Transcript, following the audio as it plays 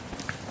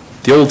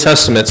The Old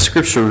Testament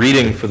scripture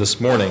reading for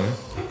this morning,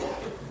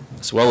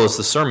 as well as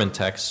the sermon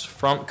text,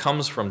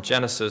 comes from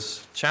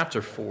Genesis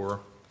chapter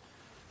 4,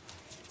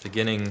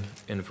 beginning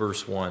in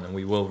verse 1, and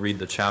we will read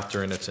the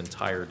chapter in its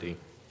entirety.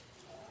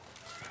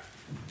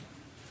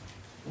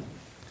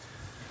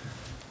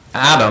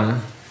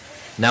 Adam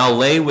now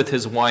lay with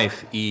his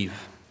wife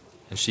Eve,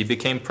 and she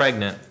became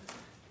pregnant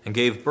and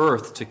gave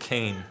birth to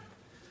Cain.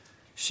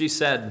 She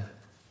said,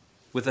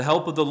 "With the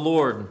help of the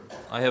Lord,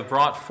 I have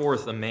brought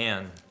forth a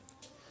man."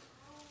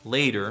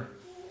 Later,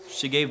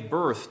 she gave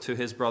birth to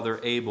his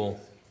brother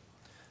Abel.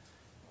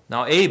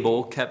 Now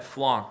Abel kept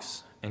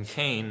flocks, and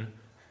Cain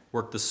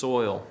worked the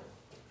soil.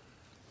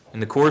 In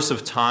the course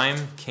of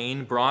time,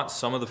 Cain brought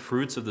some of the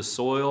fruits of the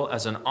soil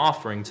as an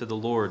offering to the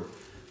Lord.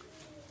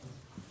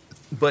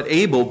 But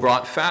Abel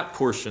brought fat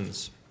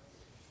portions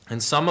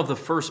and some of the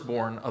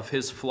firstborn of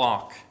his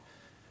flock.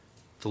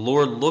 The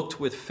Lord looked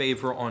with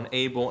favor on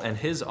Abel and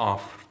his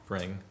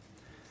offering,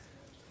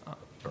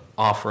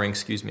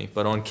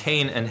 but on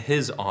Cain and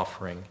his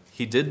offering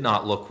he did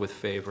not look with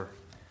favor.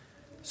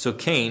 So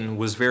Cain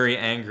was very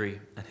angry,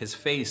 and his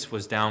face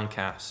was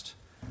downcast.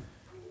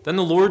 Then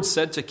the Lord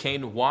said to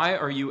Cain, "Why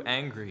are you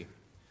angry?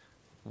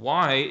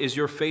 Why is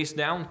your face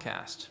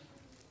downcast?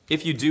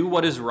 If you do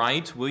what is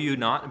right, will you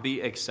not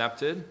be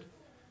accepted?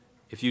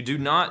 If you do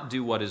not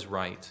do what is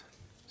right,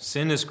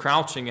 sin is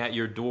crouching at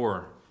your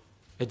door.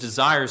 It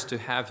desires to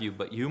have you,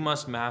 but you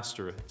must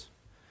master it."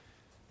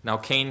 Now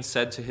Cain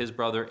said to his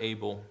brother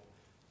Abel,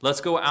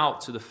 "Let's go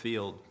out to the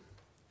field."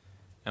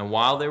 And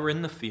while they were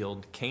in the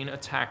field, Cain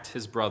attacked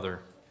his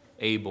brother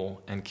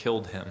Abel and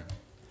killed him.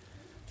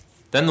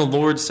 Then the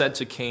Lord said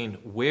to Cain,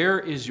 "Where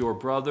is your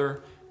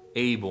brother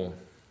Abel?"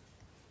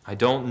 "I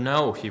don't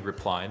know," he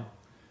replied.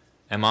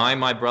 "Am I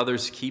my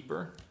brother's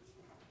keeper?"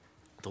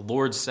 The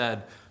Lord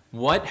said,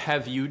 "What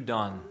have you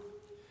done?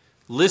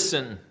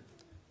 Listen,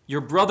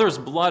 your brother's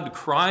blood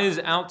cries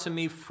out to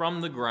me from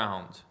the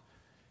ground.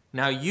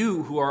 Now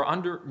you are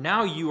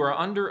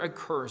under a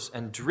curse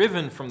and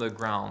driven from the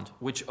ground,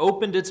 which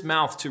opened its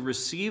mouth to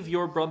receive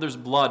your brother's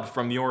blood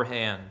from your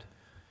hand.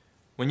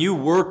 When you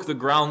work the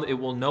ground, it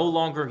will no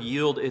longer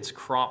yield its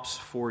crops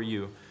for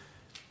you.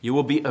 You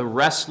will be a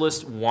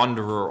restless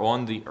wanderer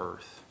on the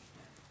earth."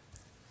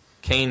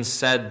 Cain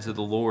said to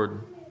the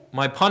Lord,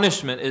 "My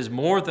punishment is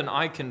more than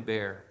I can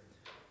bear.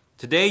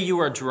 Today you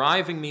are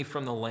driving me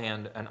from the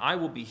land, and I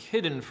will be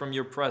hidden from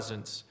your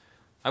presence.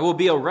 I will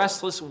be a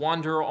restless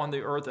wanderer on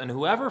the earth, and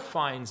whoever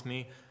finds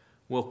me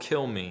will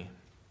kill me."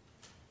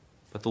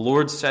 But the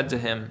Lord said to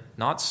him,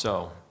 "Not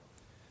so.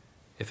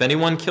 If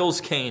anyone kills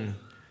Cain,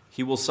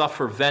 he will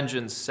suffer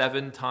vengeance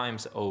 7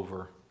 times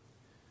over."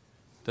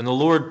 Then the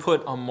Lord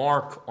put a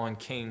mark on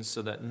Cain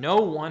so that no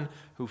one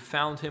who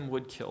found him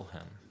would kill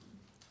him.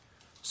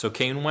 So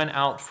Cain went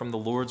out from the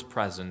Lord's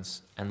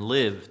presence and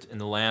lived in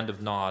the land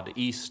of Nod,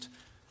 east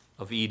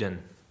of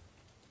Eden.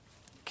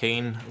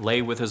 Cain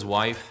lay with his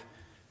wife,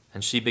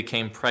 and she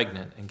became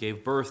pregnant and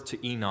gave birth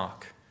to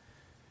Enoch.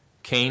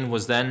 Cain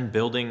was then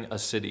building a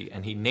city,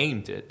 and he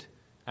named it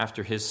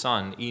after his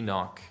son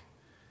Enoch.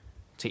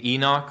 To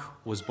Enoch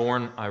was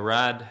born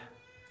Irad,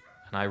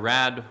 and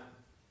Irad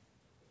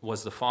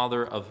was the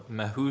father of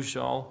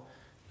Mehujael,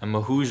 and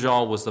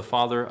Mehujael was the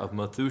father of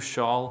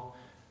Methushal,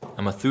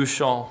 and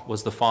Methushal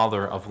was the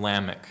father of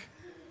Lamech.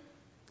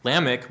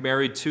 Lamech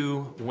married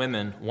 2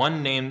 women,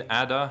 one named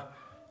Adah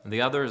and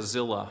the other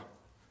Zillah.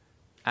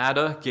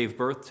 Adah gave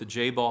birth to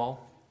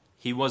Jabal.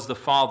 He was the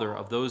father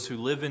of those who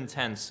live in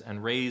tents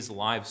and raise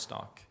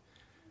livestock.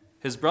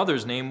 His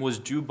brother's name was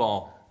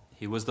Jubal.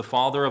 He was the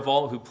father of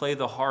all who play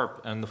the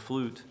harp and the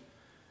flute.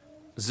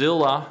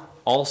 Zillah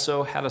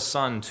also had a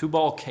son,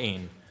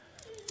 Tubal-Cain,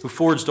 who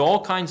forged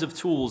all kinds of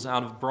tools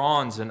out of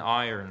bronze and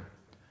iron.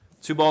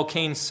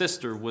 Tubal-Cain's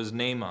sister was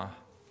Naamah.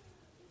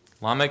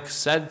 Lamech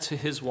said to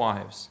his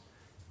wives,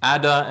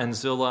 "Adah and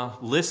Zillah,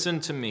 listen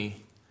to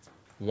me.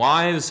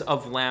 Wives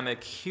of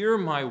Lamech, hear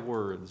my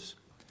words.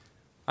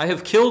 I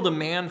have killed a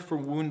man for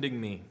wounding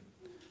me,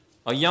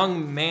 a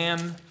young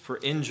man for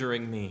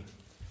injuring me.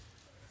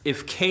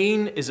 If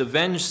Cain is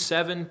avenged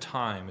 7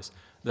 times,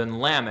 then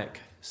Lamech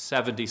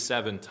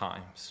 77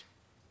 times.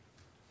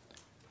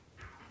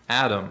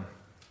 Adam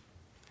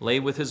lay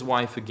with his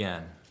wife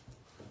again,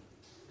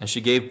 and she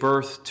gave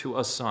birth to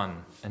a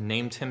son and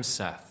named him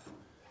Seth,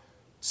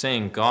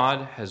 saying,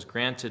 "God has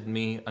granted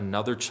me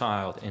another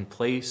child in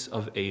place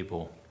of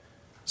Abel,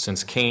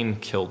 since Cain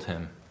killed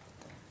him."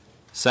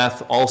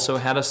 Seth also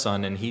had a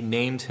son, and he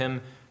named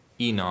him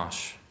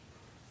Enosh.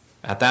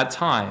 At that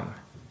time,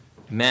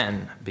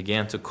 men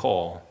began to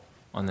call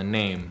on the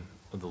name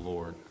of the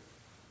Lord.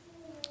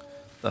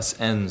 Thus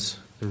ends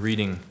the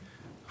reading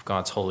of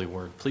God's holy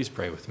word. Please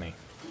pray with me.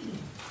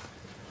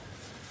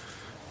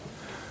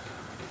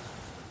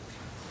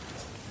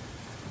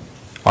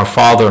 Our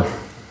Father,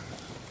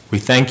 we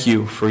thank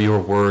you for your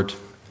word,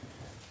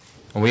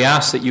 and we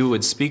ask that you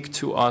would speak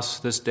to us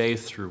this day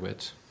through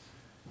it,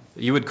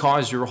 that you would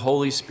cause your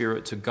Holy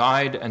Spirit to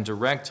guide and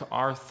direct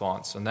our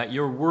thoughts, and that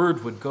your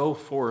word would go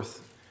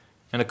forth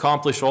and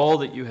accomplish all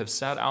that you have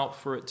set out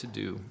for it to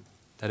do,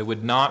 that it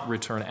would not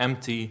return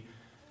empty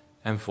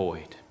and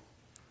void.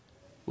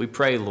 We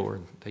pray,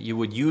 Lord, that you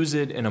would use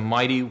it in a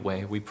mighty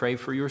way. We pray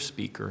for your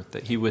speaker,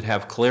 that he would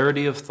have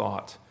clarity of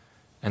thought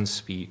and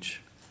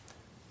speech.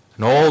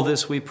 And all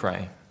this we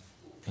pray.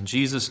 In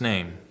Jesus'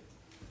 name,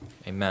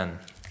 amen.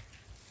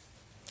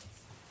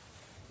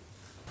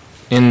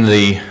 In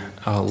the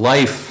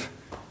life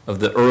of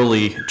the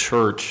early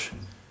church,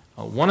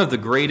 one of the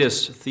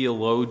greatest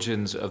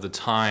theologians of the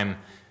time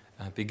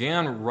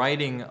began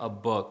writing a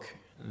book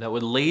that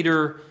would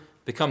later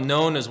become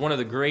known as one of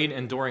the great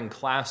enduring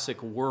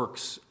classic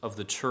works of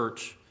the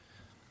church.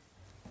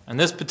 And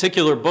this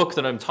particular book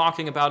that I'm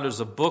talking about is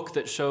a book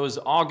that shows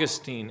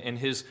Augustine in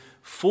his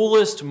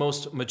fullest,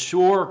 most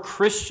mature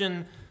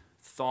Christian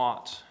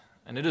thought.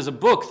 And it is a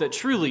book that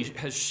truly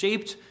has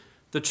shaped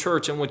the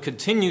church and would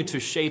continue to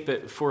shape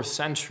it for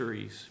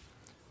centuries.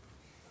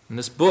 And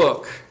this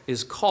book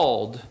is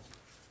called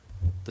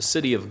The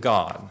City of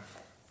God.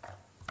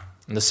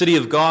 And the City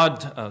of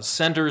God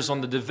centers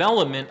on the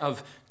development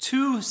of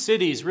two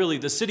cities, really,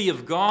 the city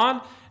of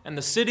God and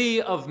the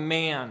city of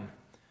man.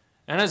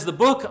 And as the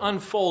book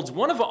unfolds,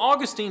 one of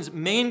Augustine's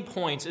main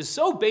points is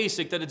so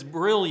basic that it's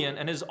brilliant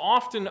and is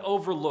often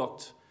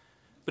overlooked.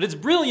 But it's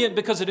brilliant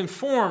because it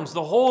informs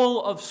the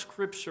whole of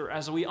Scripture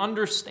as we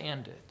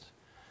understand it.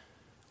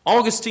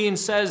 Augustine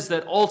says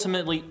that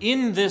ultimately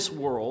in this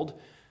world,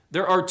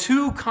 there are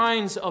two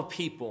kinds of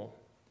people.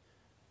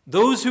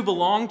 Those who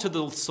belong to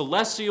the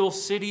celestial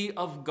city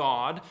of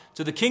God,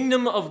 to the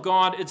kingdom of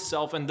God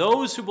itself, and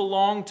those who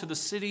belong to the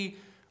city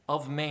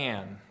of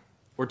man,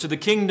 or to the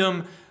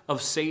kingdom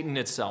of Satan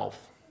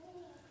itself.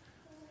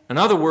 In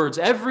other words,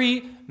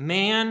 every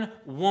man,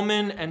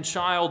 woman, and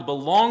child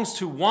belongs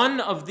to one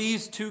of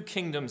these two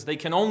kingdoms. They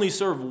can only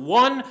serve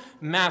one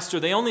master.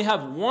 They only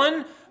have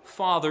one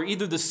father.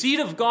 Either the seed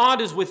of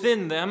God is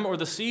within them or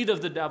the seed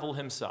of the devil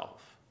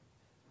himself.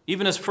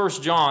 Even as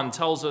 1 John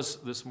tells us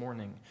this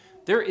morning,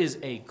 there is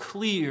a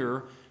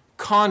clear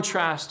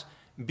contrast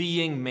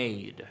being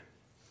made.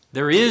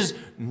 There is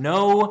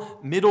no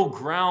middle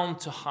ground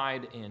to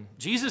hide in.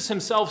 Jesus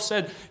himself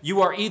said,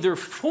 "You are either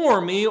for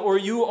me or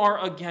you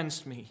are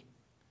against me.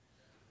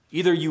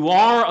 Either you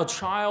are a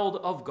child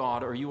of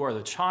God or you are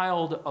the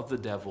child of the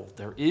devil.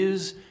 There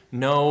is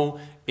no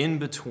in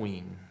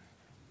between."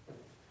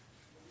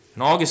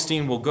 And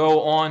Augustine will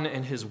go on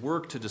in his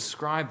work to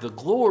describe the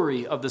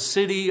glory of the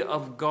city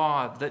of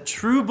God that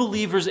true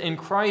believers in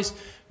Christ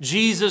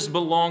Jesus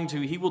belong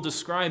to. He will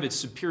describe its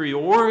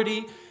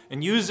superiority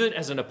and use it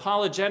as an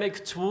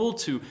apologetic tool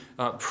to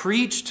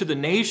preach to the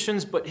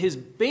nations. But his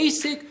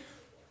basic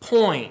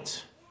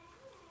point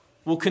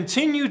will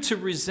continue to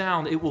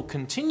resound. It will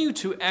continue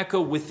to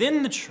echo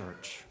within the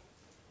church.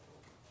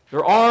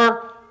 There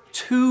are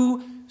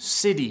two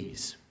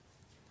cities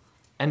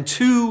and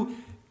two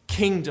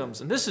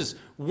kingdoms. And this is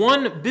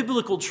one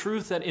biblical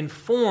truth that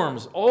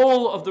informs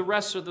all of the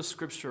rest of the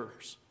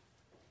Scriptures.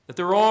 That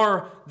there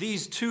are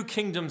these two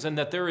kingdoms and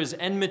that there is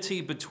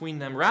enmity between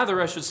them. Rather,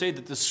 I should say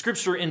that the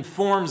Scripture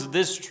informs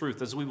this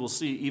truth, as we will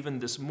see even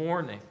this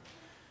morning.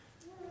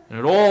 And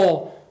it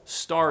all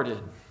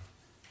started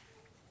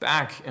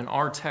back in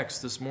our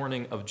text this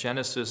morning of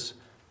Genesis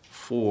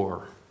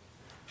 4,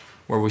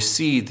 where we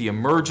see the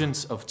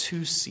emergence of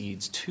two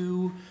seeds,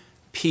 two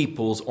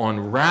peoples on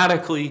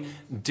radically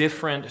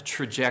different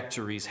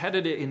trajectories,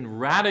 headed in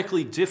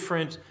radically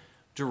different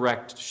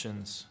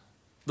directions.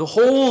 The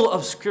whole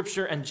of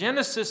Scripture, and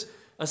Genesis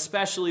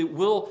especially,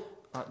 will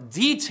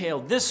detail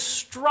this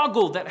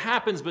struggle that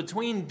happens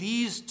between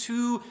these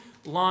two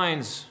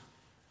lines.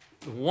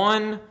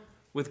 One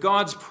with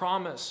God's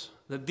promise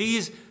that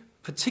these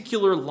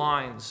particular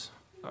lines,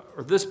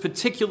 or this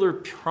particular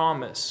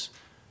promise,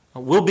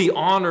 will be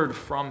honored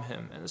from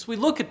him. And as we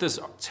look at this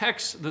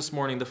text this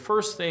morning, the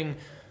first thing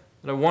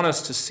that I want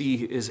us to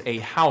see is a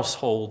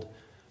household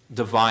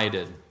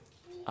divided.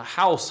 A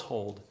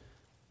household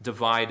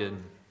divided.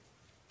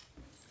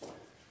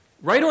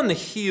 Right on the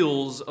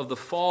heels of the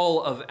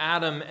fall of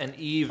Adam and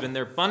Eve and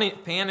their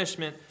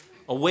banishment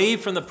away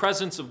from the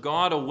presence of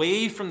God,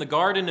 away from the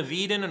Garden of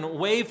Eden, and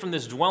away from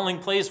this dwelling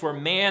place where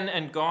man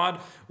and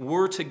God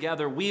were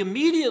together, we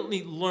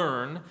immediately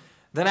learn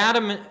that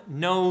Adam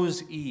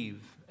knows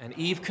Eve. And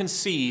Eve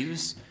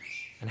conceives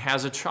and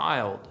has a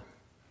child.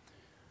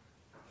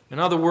 In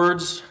other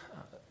words,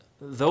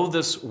 though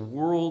this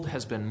world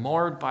has been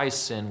marred by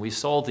sin, we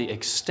saw the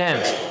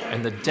extent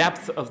and the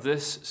depth of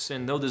this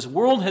sin. Though this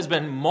world has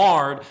been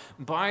marred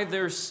by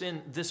their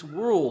sin, this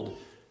world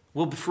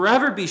will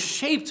forever be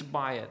shaped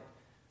by it.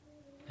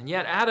 And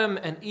yet Adam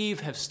and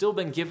Eve have still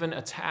been given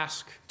a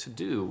task to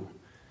do.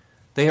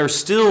 They are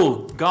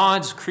still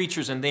God's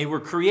creatures, and they were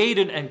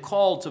created and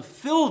called to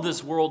fill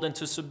this world and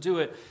to subdue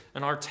it.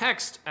 And our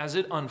text, as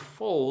it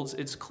unfolds,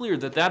 it's clear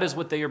that that is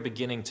what they are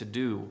beginning to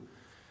do.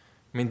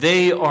 I mean,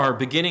 they are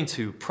beginning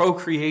to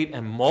procreate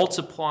and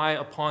multiply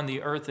upon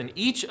the earth, and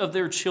each of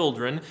their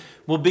children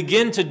will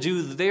begin to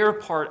do their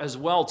part as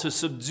well to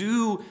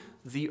subdue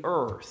the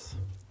earth.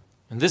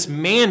 And this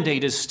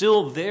mandate is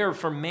still there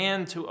for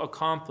man to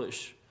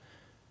accomplish.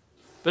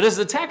 But as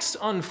the text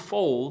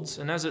unfolds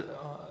and as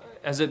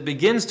it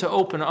begins to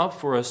open up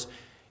for us,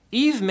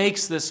 Eve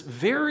makes this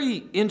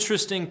very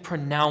interesting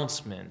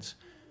pronouncement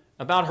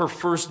about her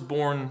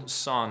firstborn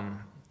son.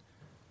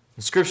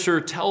 And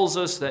Scripture tells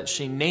us that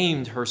she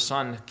named her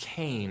son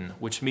Cain,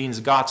 which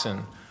means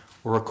gotten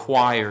or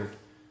acquired.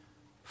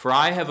 For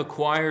I have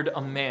acquired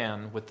a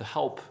man with the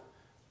help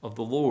of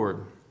the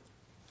Lord.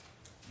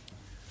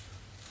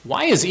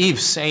 Why is Eve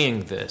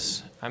saying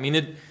this? I mean,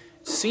 it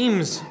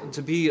seems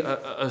to be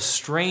a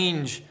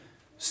strange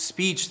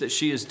speech that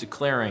she is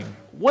declaring.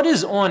 What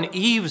is on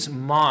Eve's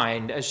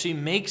mind as she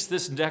makes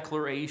this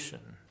declaration?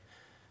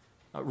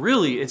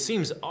 Really, it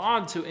seems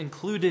odd to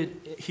include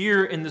it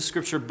here in the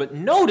Scripture, but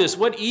notice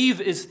what Eve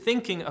is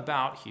thinking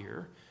about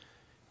here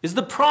is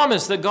the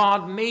promise that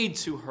God made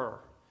to her.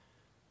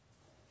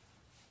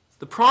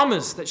 The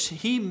promise that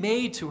he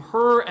made to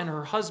her and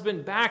her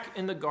husband back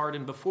in the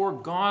garden before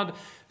God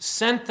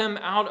sent them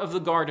out of the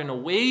garden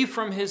away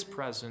from his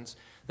presence,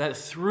 that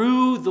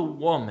through the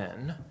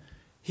woman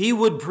he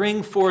would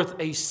bring forth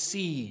a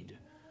seed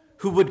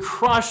who would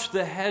crush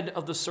the head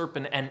of the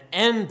serpent and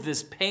end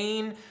this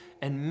pain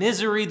and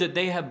misery that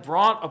they have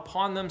brought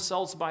upon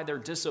themselves by their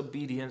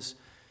disobedience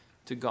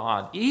to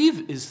God.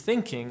 Eve is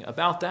thinking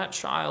about that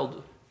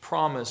child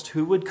promised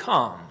who would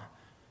come,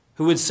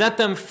 who would set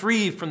them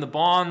free from the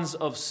bonds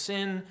of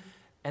sin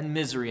and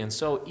misery. And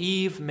so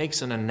Eve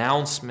makes an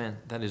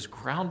announcement that is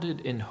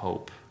grounded in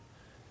hope.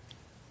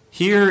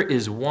 Here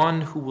is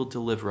one who will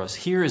deliver us.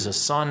 Here is a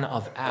son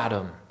of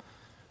Adam,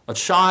 a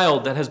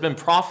child that has been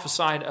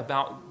prophesied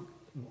about.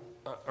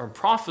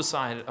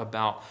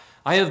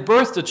 I have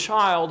birthed a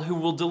child who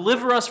will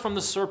deliver us from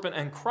the serpent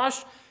and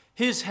crush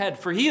his head,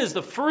 for he is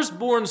the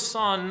firstborn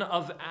son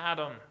of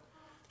Adam.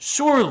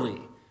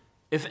 Surely,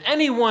 if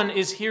anyone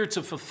is here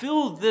to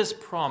fulfill this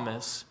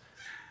promise,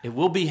 it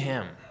will be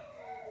him.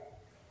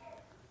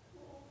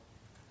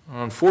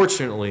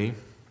 Unfortunately,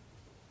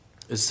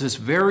 it's this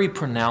very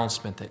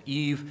pronouncement that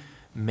Eve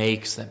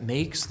makes that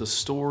makes the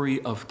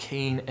story of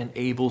Cain and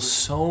Abel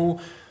so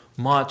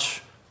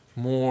much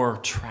more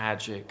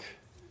tragic.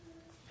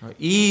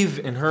 Eve,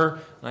 in her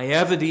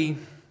naivety,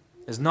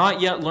 has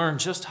not yet learned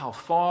just how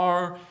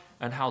far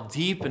and how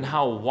deep and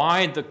how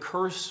wide the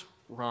curse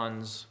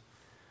runs.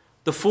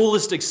 The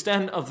fullest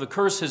extent of the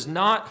curse has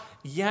not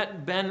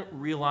yet been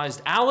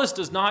realized. Alice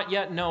does not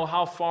yet know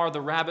how far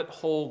the rabbit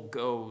hole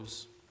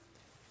goes.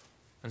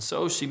 And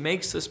so she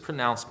makes this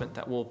pronouncement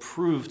that will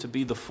prove to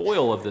be the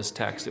foil of this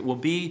text. It will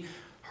be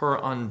her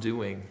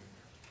undoing.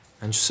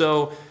 And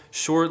so,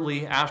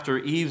 shortly after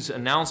Eve's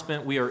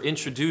announcement, we are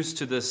introduced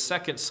to the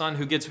second son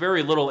who gets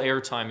very little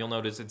airtime. You'll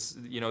notice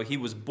he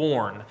was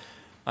born.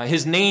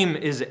 His name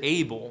is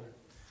Abel.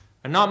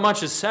 And not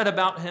much is said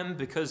about him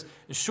because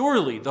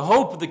surely the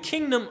hope of the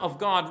kingdom of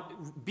God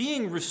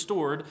being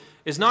restored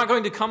is not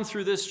going to come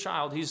through this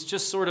child. He's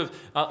just sort of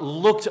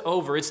looked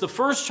over. It's the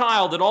first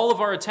child that all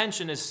of our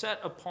attention is set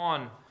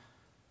upon.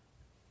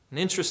 And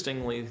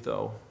interestingly,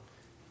 though,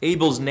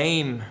 Abel's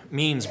name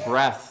means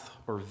breath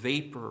or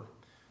vapor,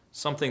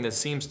 something that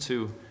seems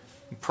to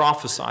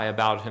prophesy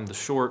about him, the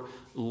short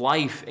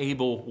life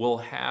Abel will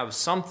have.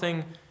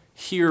 Something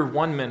here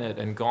 1 minute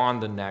and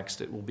gone the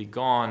next. It will be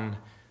gone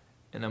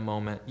in a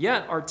moment.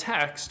 Yet our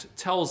text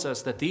tells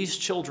us that these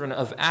children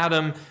of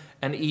Adam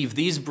and Eve,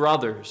 these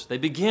brothers, they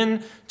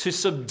begin to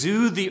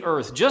subdue the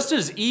earth. Just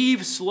as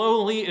Eve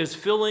slowly is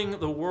filling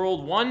the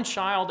world one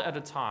child at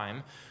a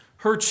time,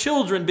 her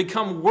children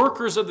become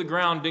workers of the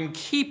ground and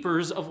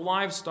keepers of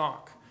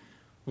livestock.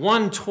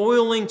 One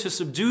toiling to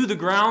subdue the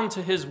ground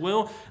to his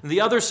will, and the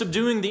other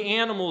subduing the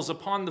animals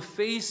upon the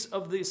face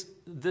of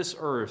this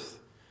earth.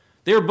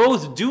 They are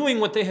both doing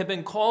what they have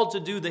been called to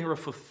do. They are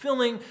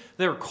fulfilling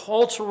their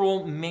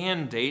cultural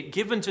mandate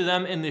given to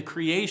them in the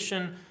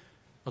creation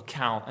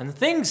account. And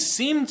things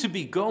seem to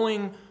be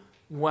going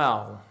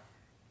well.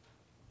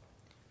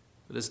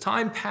 But as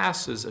time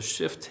passes, a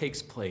shift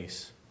takes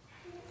place.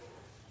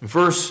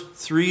 Verse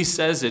 3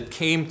 says it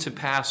came to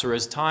pass, or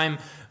as time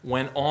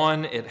went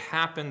on, it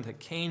happened that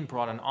Cain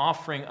brought an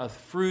offering of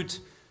fruit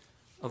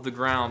of the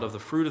ground, of the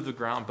fruit of the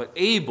ground. But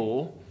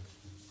Abel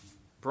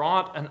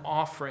brought an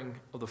offering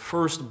of the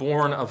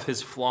firstborn of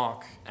his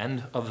flock,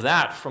 and of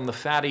that from the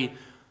fatty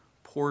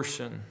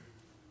portion.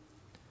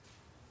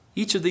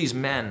 Each of these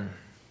men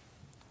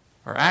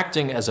are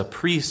acting as a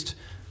priest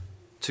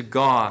to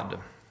God,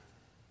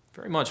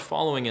 very much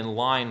following in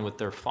line with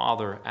their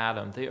father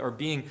Adam. They are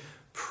being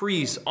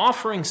priests,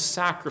 offering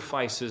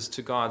sacrifices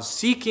to God,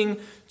 seeking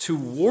to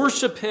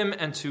worship him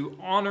and to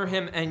honor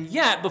him. And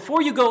yet,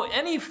 before you go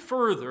any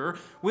further,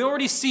 we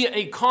already see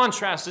a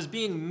contrast is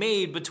being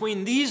made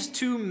between these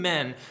two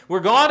men, where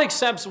God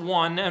accepts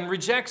one and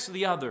rejects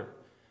the other.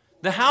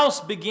 The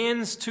house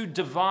begins to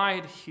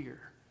divide here.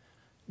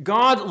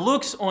 God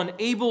looks on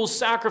Abel's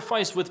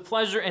sacrifice with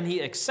pleasure and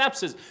he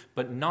accepts it,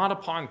 but not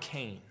upon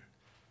Cain.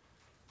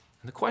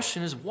 And the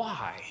question is,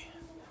 why?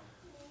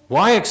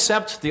 Why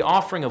accept the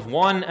offering of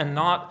one and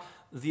not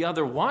the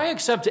other? Why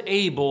accept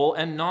Abel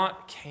and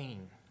not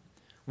Cain?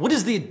 What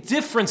is the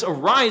difference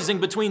arising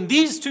between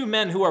these two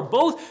men who are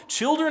both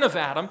children of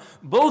Adam,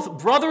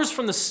 both brothers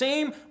from the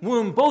same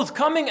womb, both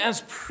coming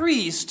as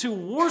priests to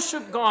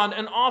worship God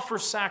and offer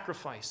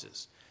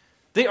sacrifices?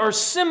 They are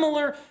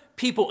similar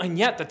people, and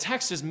yet the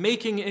text is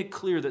making it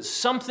clear that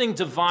something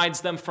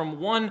divides them from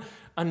one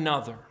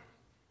another.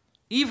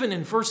 Even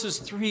in verses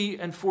 3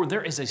 and 4,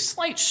 there is a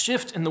slight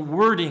shift in the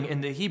wording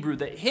in the Hebrew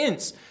that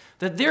hints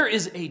that there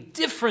is a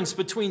difference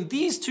between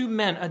these two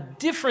men, a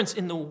difference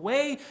in the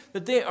way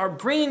that they are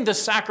bringing the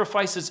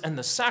sacrifices and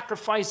the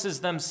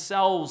sacrifices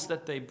themselves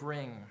that they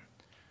bring.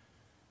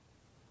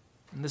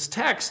 In this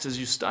text, as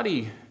you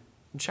study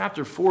in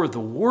chapter 4, the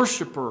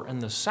worshiper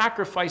and the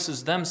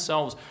sacrifices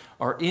themselves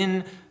are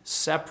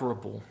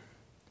inseparable.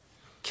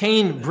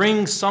 Cain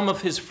brings some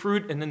of his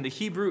fruit, and in the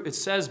Hebrew it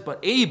says, but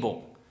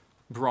Abel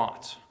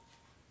brought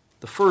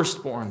the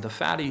firstborn, the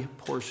fatty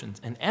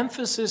portions. An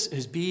emphasis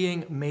is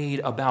being made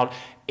about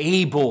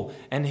Abel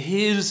and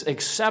his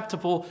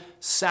acceptable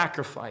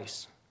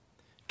sacrifice.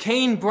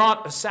 Cain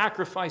brought a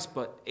sacrifice,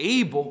 but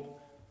Abel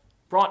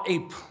brought a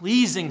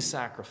pleasing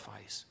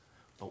sacrifice.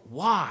 But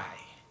why?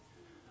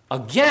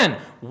 Again,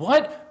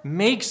 what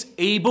makes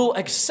Abel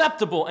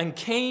acceptable and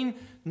Cain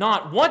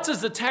not? What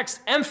does the text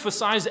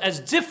emphasize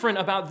as different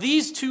about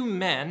these two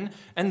men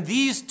and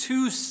these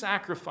two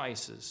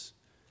sacrifices?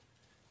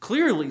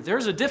 Clearly,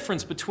 there's a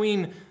difference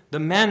between the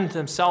men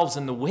themselves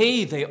and the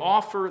way they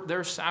offer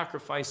their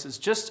sacrifices,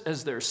 just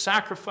as their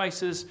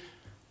sacrifices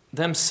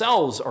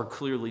themselves are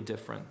clearly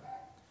different.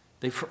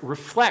 They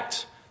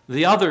reflect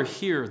the other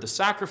here. The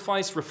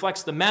sacrifice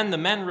reflects the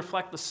men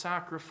reflect the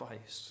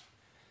sacrifice.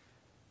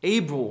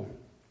 Abel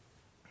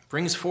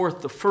brings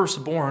forth the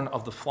firstborn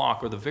of the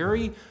flock, or the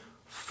very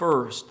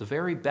first, the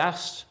very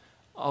best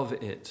of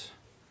it.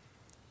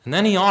 And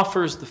then he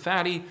offers the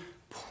fatty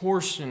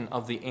portion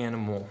of the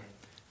animal.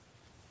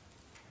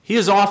 He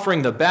is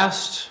offering the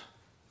best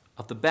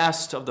of the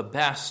best of the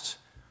best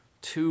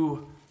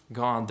to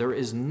God. There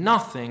is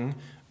nothing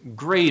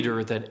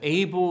greater that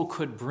Abel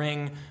could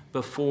bring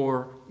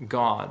before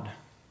God.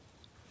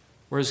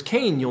 Whereas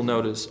Cain, you'll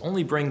notice,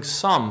 only brings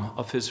some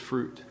of his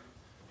fruit.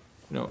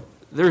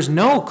 There's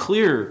no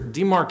clear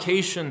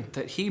demarcation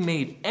that he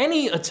made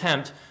any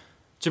attempt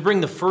to bring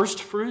the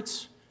first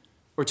fruits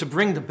or to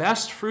bring the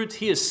best fruit.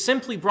 He has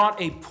simply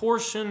brought a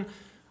portion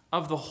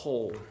of the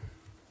whole.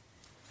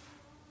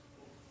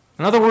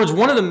 In other words,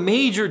 one of the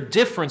major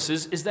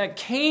differences is that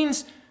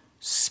Cain's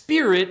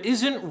spirit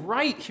isn't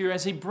right here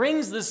as he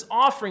brings this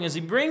offering, as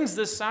he brings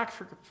this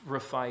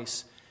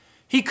sacrifice.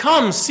 He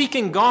comes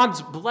seeking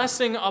God's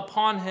blessing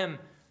upon him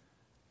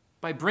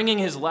by bringing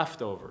his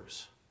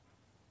leftovers.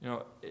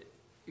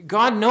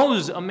 God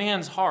knows a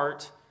man's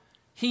heart.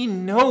 He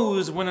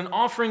knows when an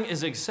offering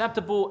is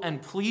acceptable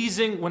and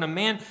pleasing, when a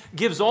man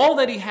gives all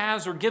that he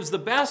has or gives the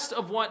best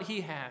of what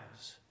he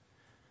has.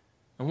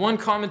 And one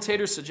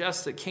commentator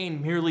suggests that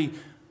Cain merely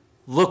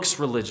looks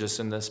religious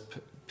in this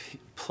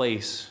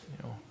place,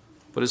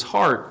 but his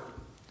heart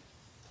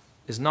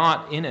is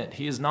not in it.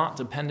 He is not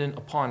dependent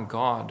upon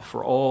God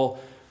for all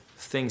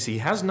things. He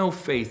has no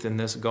faith in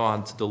this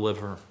God to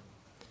deliver.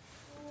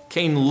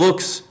 Cain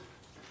looks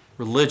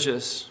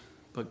religious,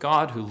 but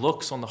God, who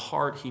looks on the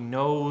heart, he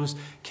knows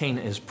Cain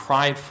is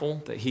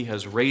prideful, that he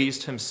has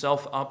raised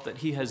himself up, that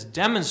he has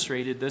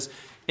demonstrated this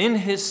in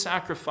his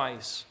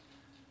sacrifice.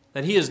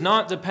 That he is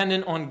not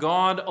dependent on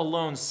God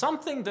alone,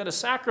 something that a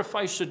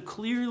sacrifice should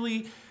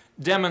clearly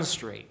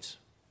demonstrate.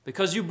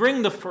 Because you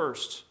bring the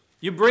first,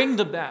 you bring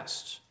the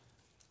best,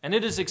 and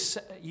it is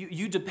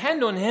you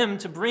depend on him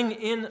to bring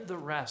in the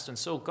rest. And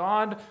so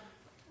God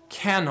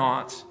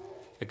cannot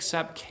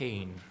accept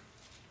Cain.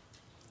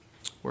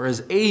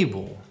 Whereas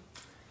Abel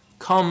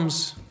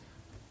comes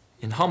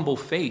in humble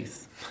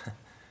faith.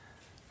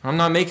 I'm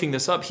not making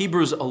this up.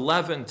 Hebrews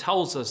 11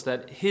 tells us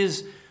that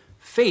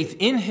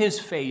in his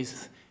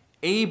faith,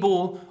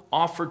 Abel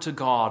offered to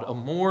God a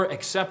more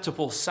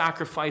acceptable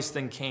sacrifice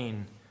than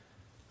Cain,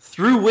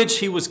 through which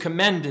he was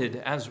commended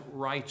as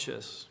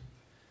righteous.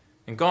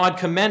 And God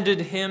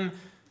commended him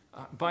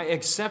by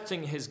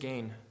accepting his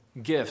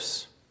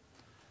gifts.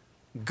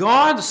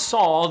 God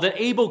saw that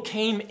Abel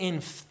came in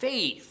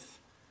faith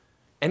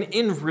and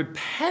in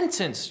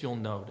repentance, you'll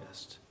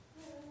notice.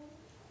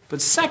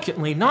 But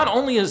secondly, not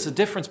only is the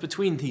difference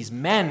between these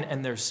men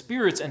and their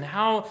spirits and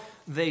how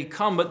they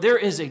come, but there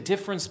is a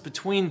difference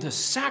between the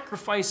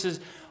sacrifices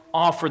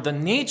offered. The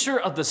nature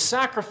of the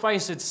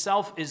sacrifice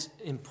itself is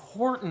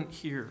important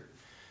here.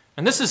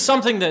 And this is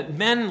something that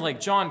men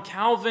like John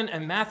Calvin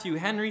and Matthew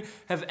Henry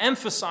have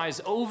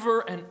emphasized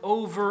over and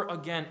over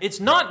again. It's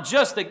not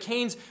just that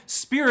Cain's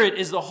spirit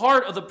is the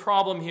heart of the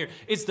problem here.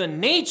 It's the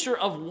nature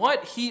of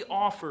what he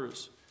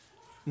offers.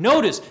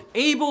 Notice,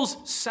 Abel's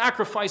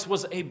sacrifice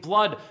was a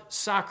blood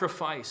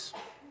sacrifice.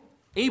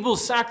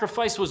 Abel's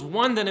sacrifice was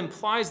one that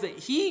implies that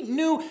he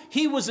knew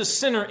he was a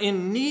sinner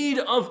in need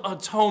of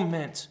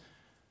atonement.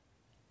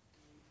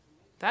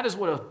 That is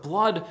what a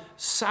blood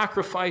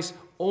sacrifice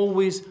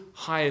always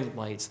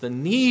highlights the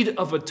need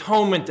of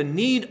atonement, the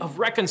need of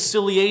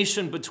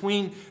reconciliation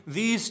between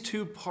these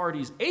two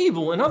parties.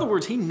 Abel, in other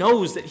words, he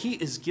knows that he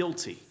is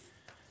guilty.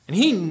 And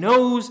he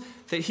knows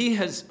that he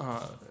has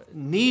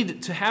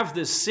need to have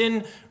this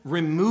sin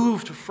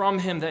removed from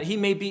him, that he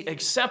may be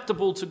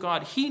acceptable to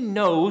God. He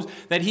knows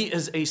that he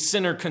is a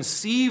sinner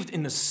conceived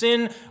in the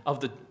sin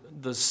of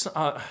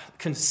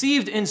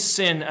conceived in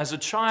sin as a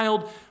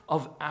child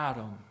of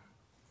Adam.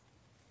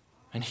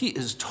 And he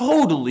is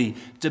totally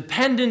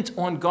dependent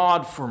on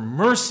God for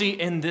mercy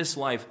in this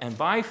life. And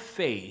by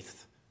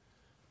faith,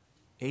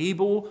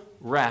 Abel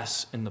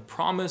rests in the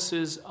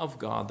promises of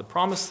God, the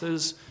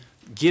promises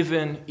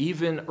given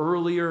even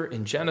earlier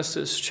in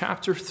Genesis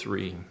chapter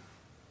 3.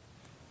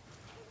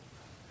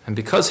 And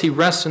because he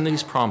rests in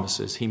these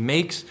promises, he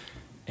makes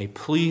a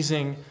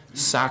pleasing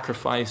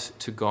sacrifice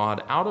to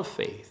God out of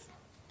faith.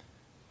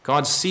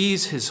 God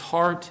sees his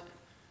heart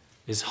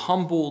is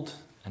humbled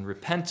and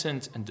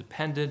repentant and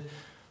dependent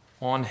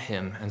on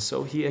him, and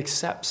so he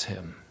accepts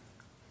him.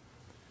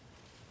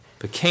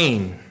 But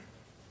Cain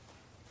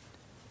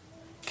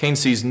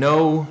sees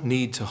no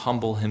need to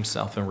humble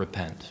himself and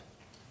repent.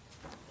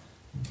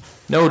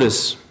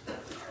 Notice,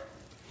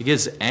 he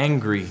gets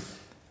angry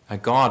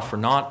at God for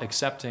not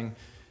accepting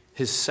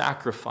his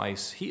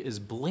sacrifice. He is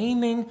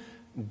blaming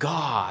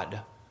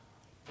God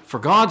for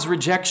God's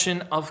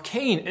rejection of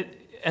Cain,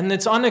 and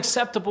it's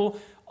unacceptable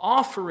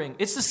offering.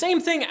 It's the same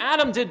thing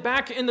Adam did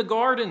back in the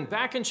garden,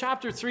 back in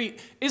chapter 3.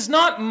 It's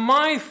not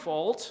my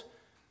fault.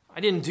 I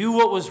didn't do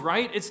what was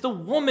right. It's the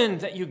woman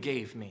that you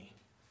gave me.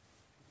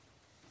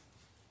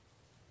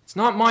 It's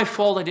not my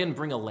fault I didn't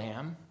bring a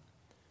lamb.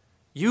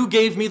 You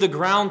gave me the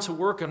ground to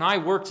work, and I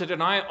worked it,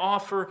 and I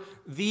offer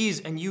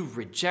these, and you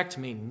reject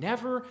me,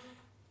 never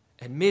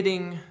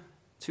admitting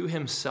to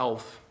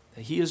himself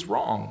that he is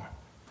wrong.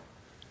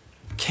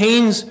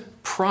 Cain's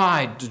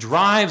pride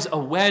drives a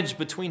wedge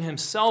between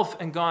himself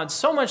and God,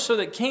 so much so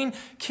that Cain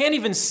can't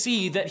even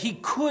see that he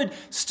could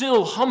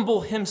still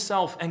humble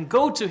himself and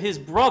go to his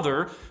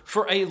brother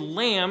for a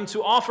lamb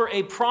to offer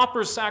a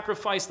proper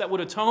sacrifice that would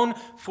atone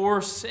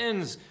for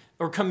sins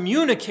or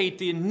communicate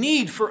the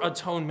need for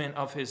atonement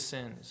of his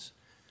sins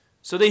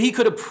so that he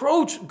could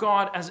approach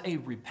God as a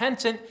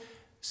repentant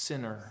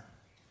sinner.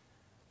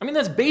 I mean,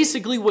 that's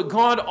basically what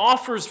God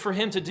offers for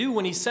him to do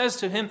when he says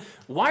to him,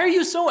 "Why are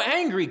you so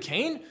angry,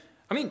 Cain?"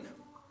 I mean,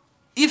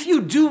 if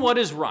you do what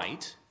is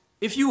right,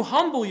 if you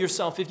humble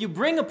yourself, if you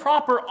bring a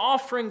proper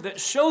offering that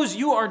shows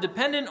you are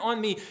dependent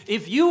on me,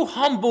 if you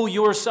humble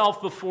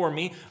yourself before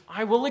me,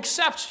 I will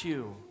accept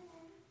you.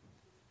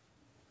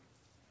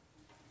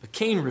 But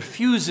Cain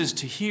refuses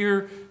to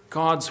hear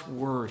God's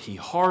word. He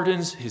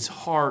hardens his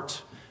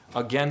heart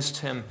against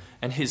him,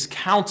 and his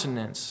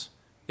countenance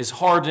is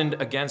hardened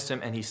against him,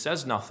 and he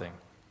says nothing.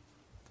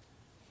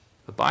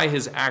 But by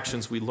his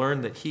actions, we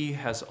learn that he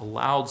has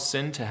allowed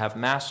sin to have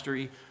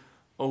mastery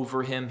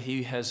over him.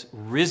 He has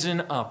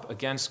risen up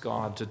against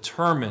God,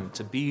 determined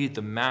to be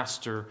the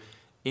master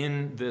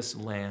in this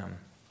land.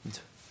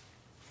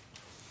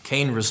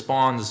 Cain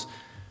responds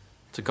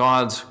to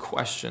God's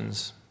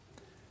questions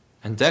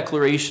and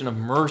declaration of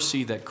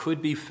mercy that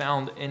could be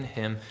found in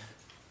him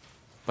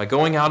by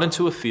going out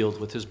into a field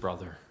with his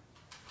brother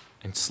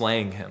and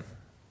slaying him.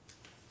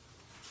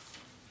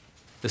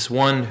 This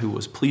one who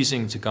was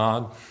pleasing to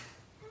God,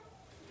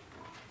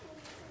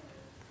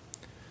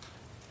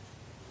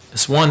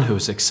 this one who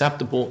is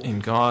acceptable in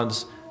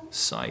God's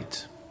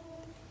sight.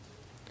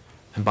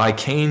 And by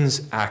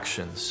Cain's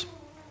actions,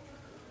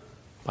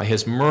 by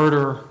his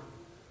murder,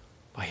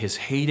 by his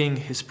hating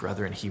his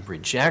brethren, he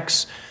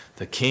rejects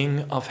the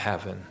King of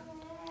heaven.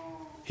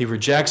 He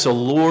rejects a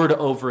Lord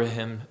over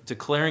him,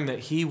 declaring that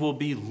he will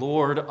be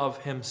Lord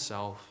of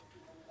himself.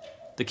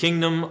 The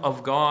kingdom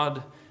of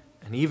God,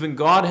 and even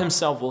God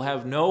himself, will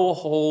have no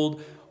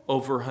hold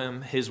over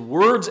him. His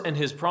words and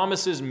his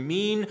promises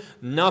mean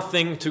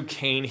nothing to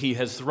Cain. He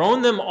has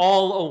thrown them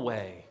all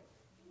away.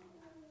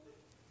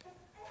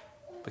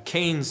 But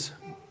Cain's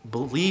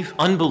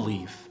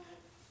unbelief,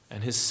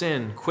 and his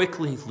sin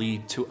quickly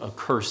lead to a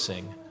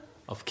cursing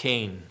of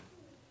Cain.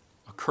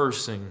 A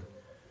cursing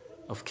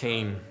of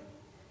Cain.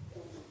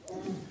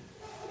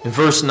 In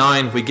verse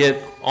 9, we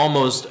get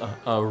almost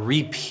a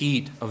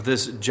repeat of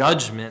this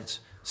judgment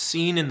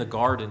seen in the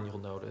garden, you'll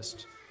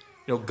notice.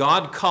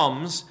 God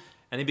comes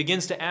and he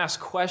begins to ask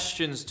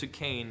questions to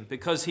Cain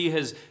because he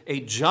is a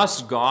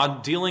just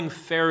God dealing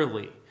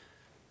fairly.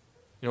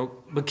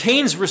 But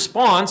Cain's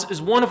response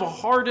is one of a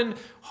hardened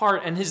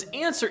heart, and his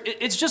answer,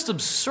 it's just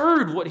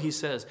absurd what he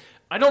says.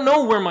 I don't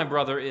know where my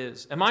brother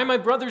is. Am I my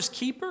brother's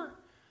keeper?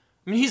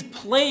 I mean, he's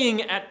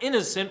playing at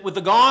innocent with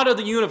the God of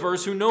the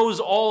universe who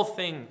knows all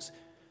things.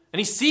 And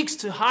he seeks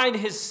to hide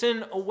his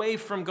sin away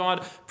from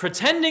God,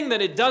 pretending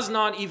that it does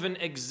not even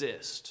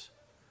exist.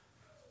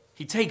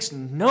 He takes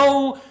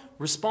no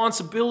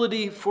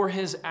responsibility for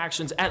his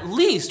actions. At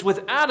least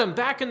with Adam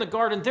back in the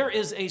garden, there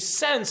is a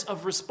sense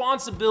of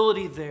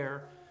responsibility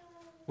there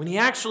when he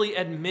actually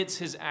admits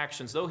his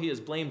actions. Though he has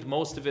blamed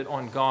most of it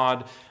on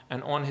God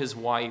and on his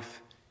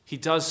wife, he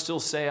does still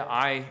say,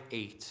 I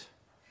ate.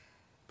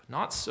 But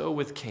not so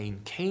with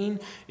Cain. Cain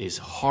is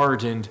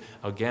hardened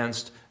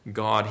against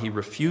God. He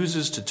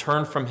refuses to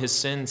turn from his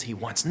sins. He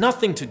wants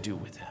nothing to do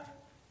with him.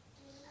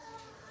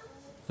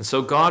 And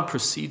so God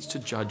proceeds to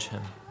judge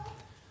him.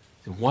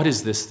 And what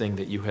is this thing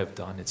that you have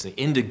done? It's the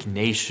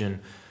indignation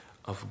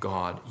of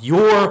God.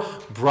 Your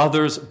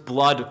brother's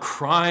blood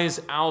cries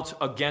out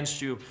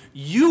against you.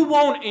 You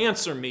won't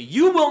answer me.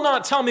 You will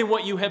not tell me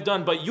what you have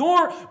done, but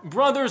your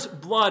brother's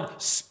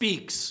blood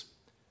speaks.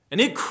 And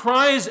it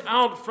cries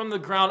out from the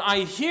ground,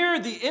 I hear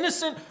the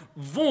innocent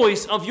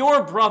voice of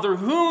your brother,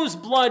 whose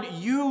blood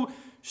you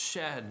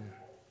shed.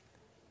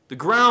 The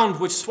ground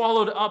which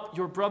swallowed up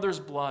your brother's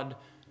blood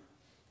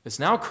is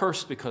now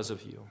cursed because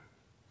of you.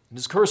 It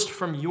is cursed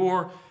from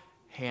your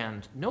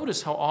hand.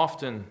 Notice how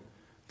often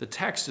the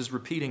text is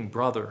repeating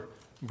brother,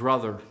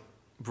 brother,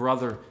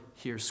 brother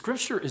here.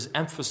 Scripture is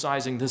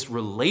emphasizing this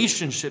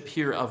relationship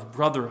here of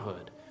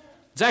brotherhood.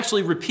 It's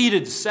actually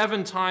repeated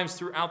 7 times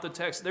throughout the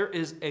text. There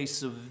is a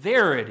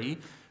severity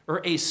or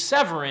a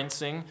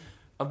severancing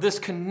of this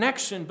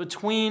connection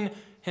between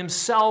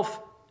himself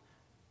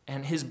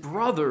and his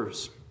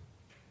brothers.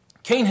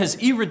 Cain has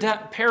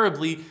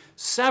irreparably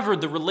severed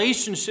the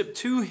relationship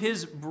to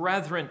his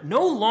brethren.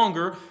 No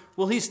longer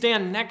will he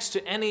stand next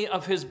to any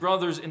of his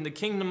brothers in the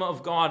kingdom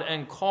of God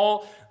and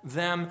call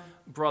them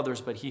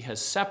brothers, but he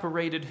has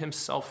separated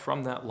himself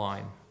from that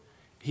line.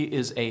 He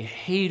is a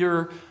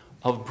hater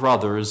of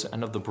brothers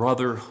and of the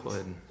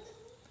brotherhood.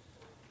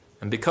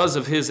 And because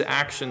of his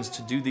actions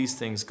to do these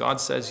things, God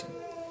says,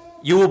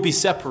 you will be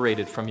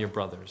separated from your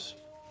brothers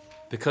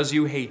because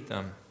you hate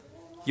them.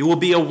 You will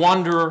be a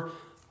wanderer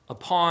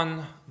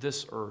upon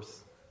this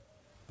earth.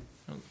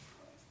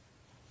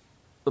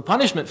 The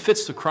punishment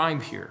fits the crime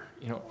here.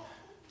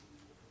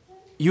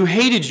 You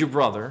hated your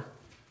brother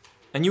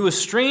and you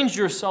estranged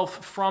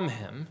yourself from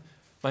him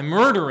by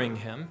murdering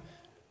him.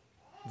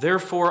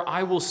 Therefore,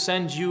 I will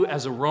send you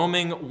as a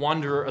roaming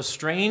wanderer,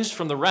 estranged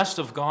from the rest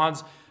of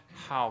God's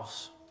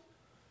house.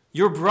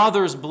 Your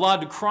brother's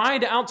blood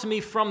cried out to me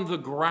from the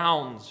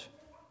ground,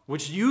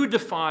 which you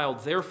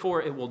defiled.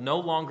 Therefore, it will no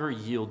longer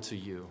yield to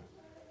you.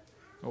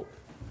 Oh,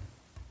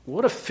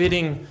 what a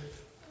fitting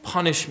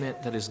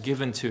punishment that is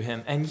given to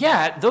him. And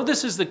yet, though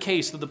this is the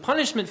case, though the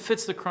punishment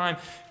fits the crime,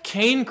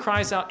 Cain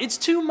cries out, it's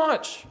too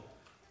much.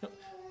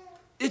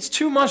 It's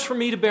too much for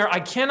me to bear. I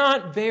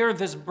cannot bear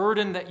this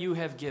burden that you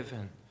have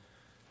given.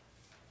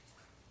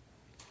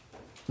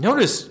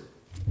 Notice,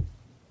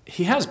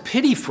 he has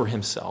pity for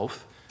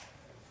himself,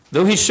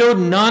 though he showed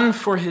none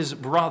for his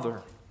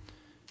brother.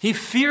 He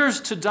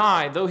fears to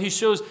die, though he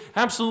shows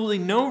absolutely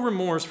no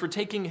remorse for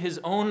taking his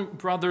own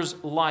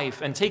brother's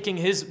life and taking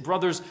his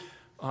brother's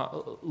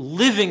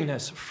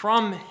livingness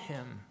from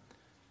him.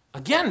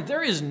 Again,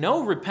 there is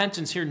no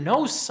repentance here,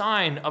 no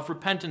sign of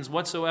repentance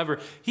whatsoever.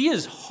 He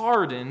is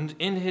hardened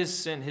in his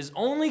sin. His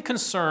only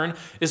concern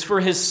is for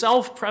his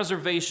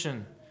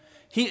self-preservation.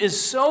 He is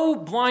so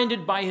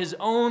blinded by his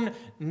own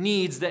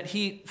needs that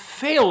he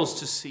fails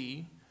to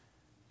see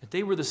that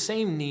they were the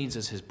same needs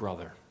as his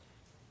brother.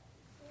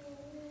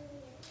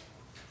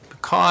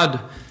 But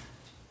God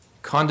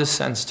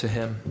condescends to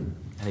him,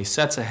 and he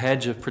sets a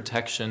hedge of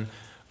protection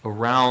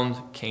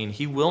around Cain.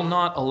 He will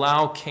not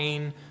allow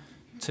Cain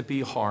to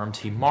be harmed.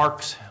 He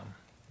marks him.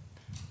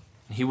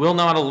 He will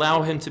not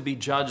allow him to be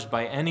judged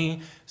by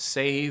any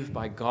save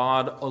by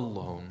God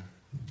alone.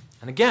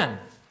 And again,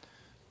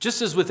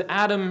 just as with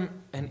Adam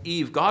and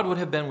Eve, God would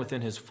have been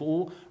within his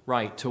full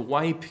right to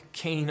wipe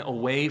Cain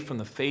away from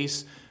the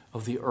face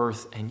of the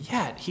earth, and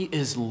yet he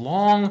is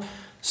long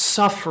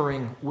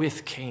suffering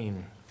with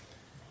Cain.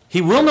 He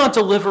will not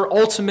deliver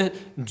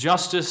ultimate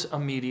justice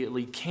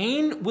immediately.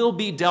 Cain will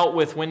be dealt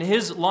with when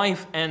his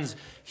life ends.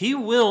 He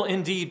will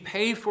indeed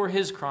pay for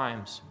his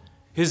crimes.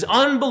 His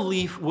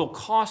unbelief will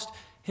cost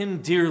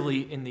him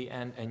dearly in the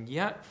end. And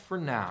yet, for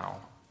now,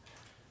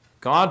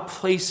 God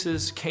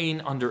places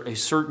Cain under a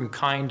certain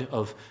kind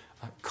of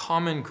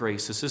common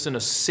grace. This isn't a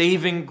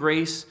saving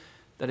grace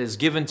that is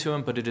given to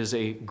him, but it is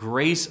a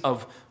grace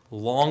of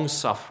long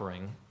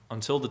suffering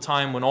until the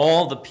time when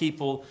all the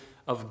people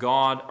of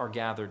God are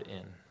gathered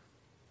in.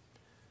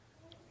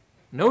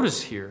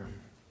 Notice here,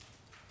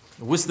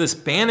 was this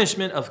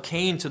banishment of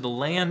Cain to the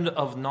land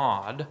of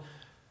Nod,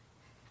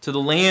 to the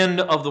land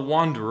of the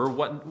wanderer,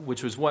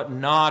 which was what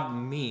Nod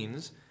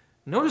means.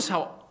 Notice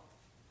how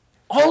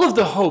all of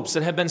the hopes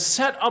that have been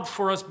set up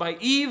for us by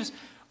Eve's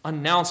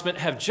announcement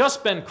have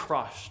just been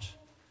crushed.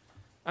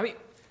 I mean,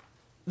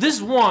 this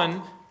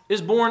one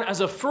is born as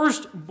a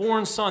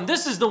firstborn son.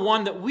 This is the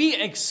one that we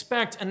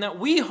expect and that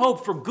we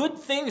hope for good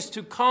things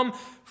to come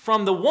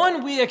from, the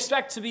one we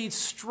expect to be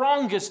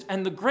strongest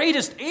and the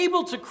greatest,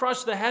 able to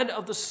crush the head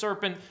of the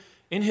serpent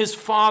in his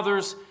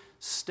father's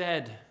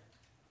stead.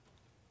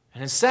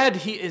 And instead,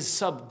 he is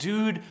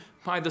subdued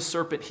by the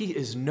serpent. He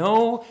is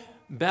no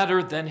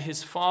better than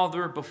his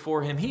father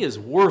before him. He is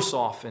worse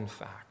off, in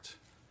fact.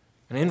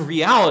 And in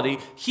reality,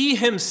 he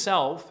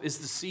himself is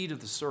the seed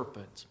of the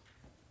serpent.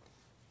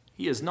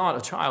 He is not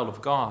a child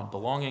of God,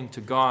 belonging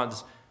to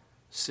God's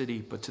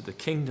city, but to the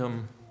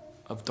kingdom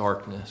of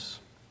darkness.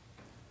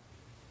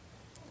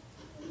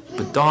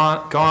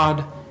 that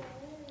God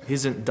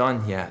isn't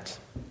done yet.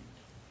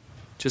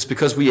 Just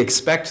because we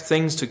expect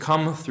things to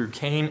come through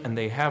Cain and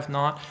they have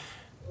not,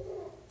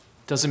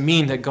 doesn't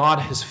mean that God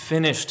has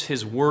finished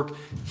his work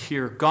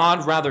here.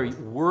 God rather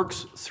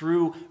works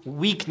through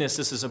weakness.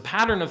 This is a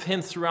pattern of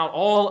him throughout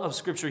all of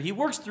Scripture. He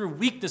works through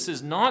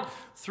weaknesses, not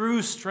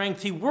through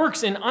strength. He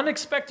works in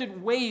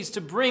unexpected ways to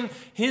bring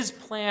his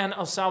plan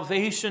of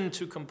salvation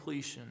to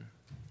completion.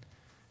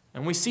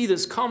 And we see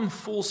this come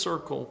full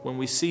circle when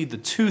we see the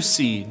two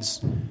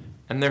seeds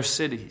and their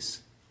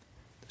cities.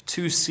 The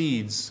two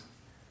seeds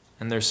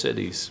and their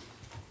cities.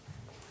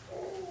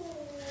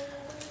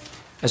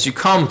 As you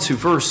come to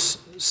verse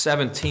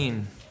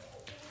 17,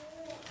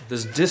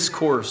 this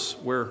discourse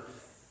where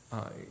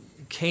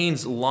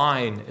Cain's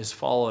line is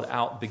followed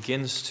out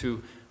begins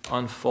to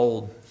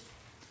unfold.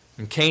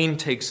 And Cain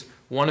takes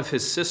one of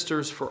his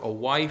sisters for a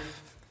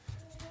wife,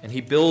 and he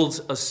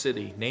builds a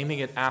city, naming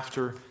it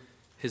after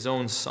his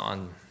own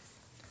son.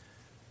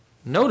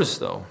 Notice,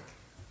 though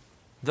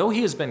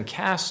he has been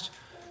cast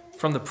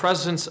from the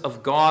presence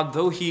of God,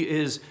 though he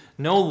is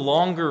no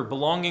longer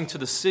belonging to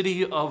the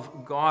city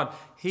of God,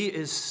 he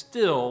is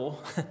still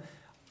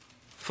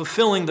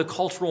fulfilling the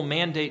cultural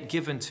mandate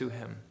given to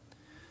him.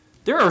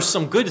 There are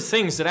some good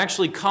things that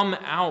actually come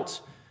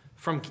out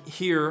from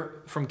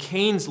here, from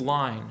Cain's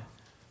line.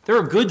 There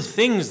are good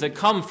things that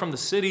come from the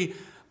city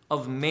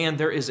of man.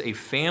 There is a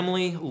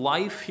family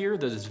life here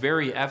that is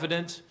very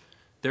evident.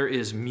 There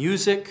is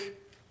music.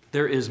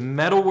 There is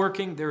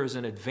metalworking. There is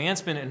an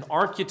advancement in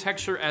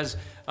architecture as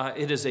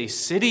it is a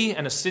city,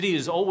 and a city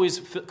is always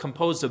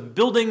composed of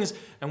buildings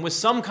and with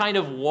some kind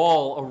of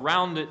wall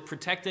around it,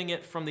 protecting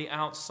it from the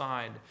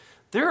outside.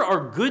 There are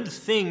good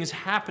things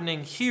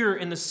happening here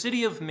in the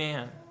city of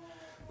man.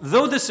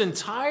 Though this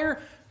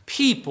entire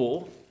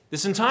people,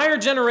 this entire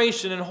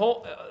generation and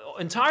whole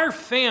entire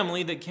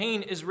family that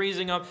Cain is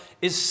raising up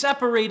is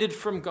separated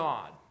from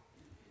God.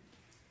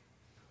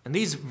 And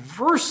these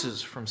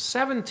verses from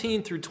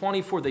 17 through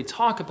 24, they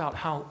talk about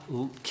how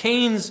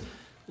Cain's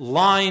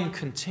line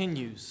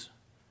continues.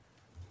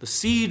 The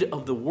seed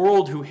of the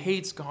world who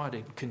hates God,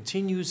 it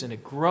continues and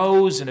it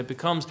grows and it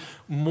becomes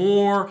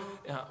more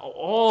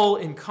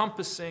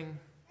all-encompassing.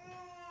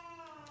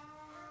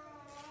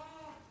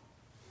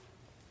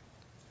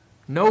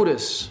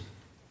 Notice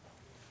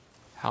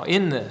how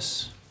in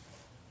this,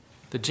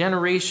 the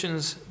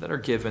generations that are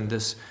given,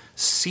 this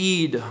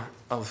seed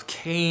of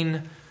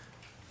Cain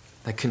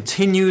that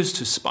continues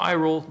to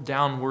spiral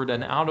downward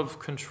and out of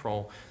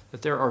control,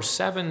 that there are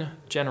 7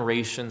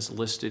 generations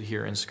listed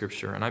here in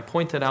Scripture. And I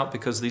point that out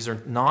because these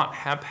are not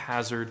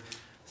haphazard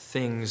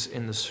things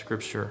in the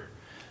Scripture.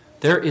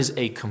 There is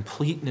a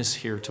completeness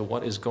here to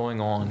what is going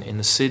on in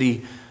the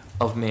city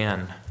of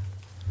man.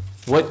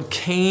 What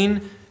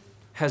Cain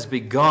has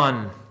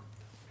begun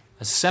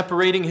as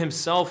separating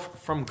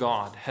himself from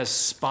God has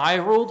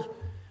spiraled,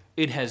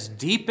 it has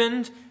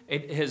deepened,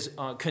 it is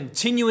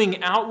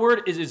continuing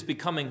outward. It is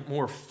becoming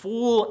more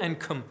full and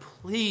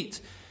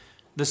complete.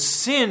 The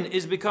sin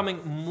is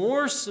becoming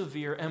more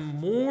severe and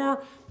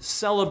more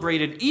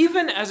celebrated,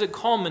 even as it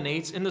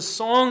culminates in the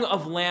Song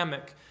of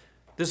Lamech,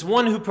 this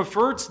one who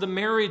perverts the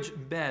marriage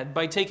bed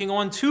by taking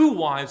on 2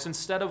 wives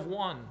instead of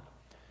 1.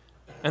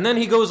 And then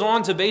he goes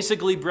on to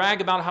basically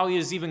brag about how he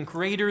is even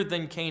greater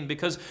than Cain,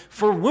 because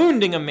for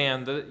wounding a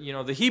man,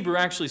 the Hebrew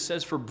actually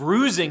says, for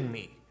bruising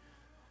me,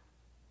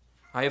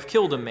 I have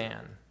killed a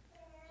man.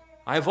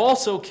 I have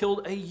also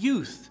killed a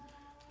youth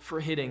for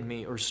hitting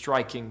me or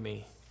striking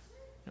me.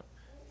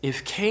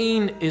 If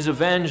Cain is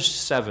avenged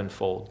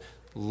 7-fold,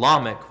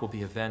 Lamech will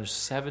be avenged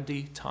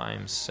 70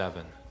 times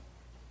 7.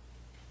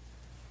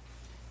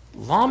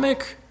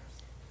 Lamech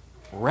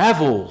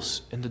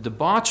revels in the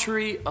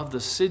debauchery of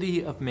the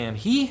city of man.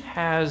 He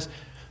has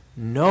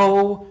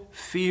no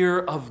fear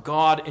of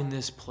God in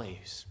this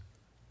place.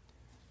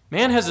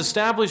 Man has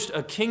established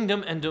a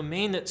kingdom and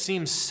domain that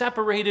seems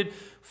separated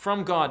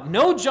from God.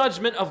 No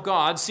judgment of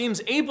God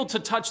seems able to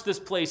touch this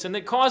place, and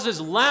that causes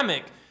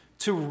Lamech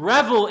to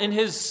revel in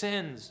his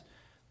sins.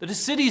 That the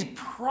city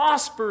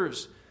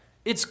prospers.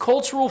 Its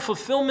cultural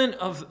fulfillment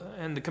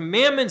and the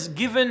commandments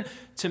given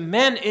to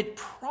men, it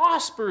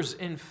prospers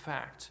in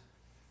fact,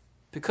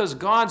 because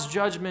God's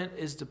judgment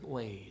is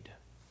delayed.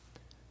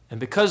 And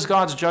because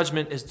God's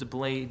judgment is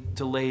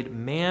delayed,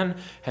 man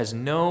has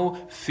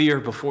no fear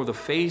before the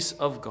face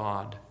of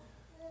God.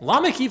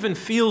 Lamech even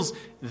feels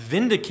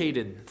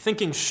vindicated,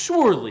 thinking,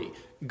 surely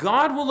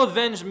God will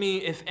avenge me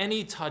if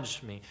any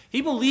touch me.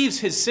 He believes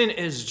his sin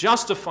is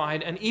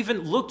justified and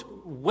even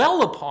looked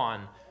well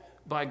upon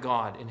by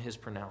God in his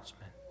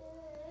pronouncement.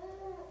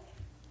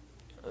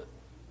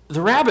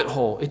 The rabbit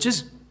hole, it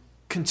just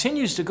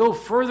continues to go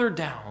further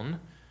down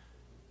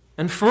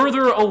and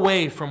further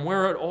away from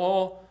where it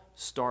all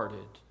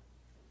started,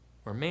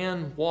 where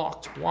man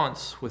walked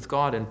once with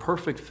God in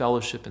perfect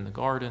fellowship in the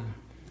garden.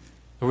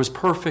 There was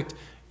perfect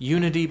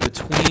unity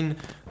between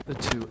the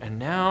two. And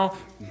now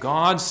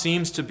God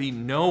seems to be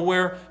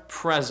nowhere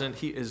present.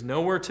 He is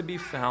nowhere to be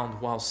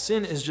found, while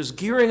sin is just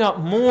gearing up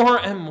more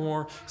and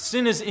more.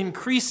 Sin is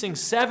increasing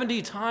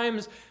 70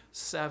 times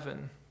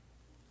 7.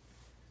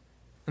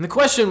 And the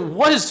question,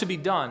 what is to be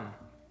done,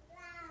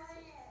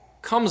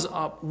 comes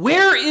up.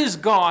 Where is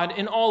God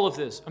in all of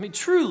this? I mean,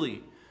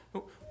 truly,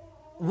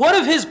 what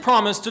of his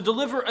promise to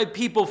deliver a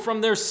people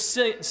from their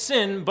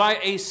sin by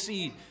a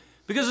seed?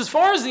 Because as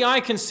far as the eye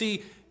can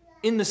see,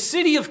 in the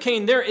city of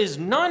Cain, there is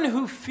none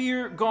who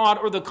fear God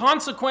or the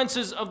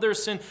consequences of their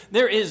sin.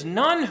 There is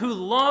none who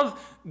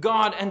love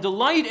God and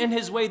delight in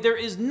his way. There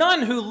is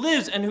none who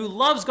lives and who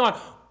loves God.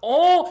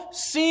 All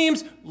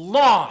seems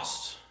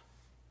lost.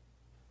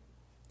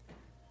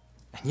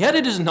 And yet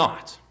it is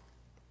not.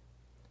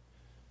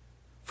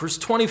 Verse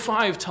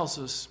 25 tells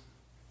us,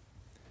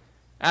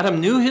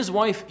 Adam knew his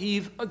wife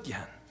Eve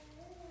again,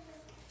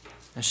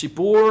 and she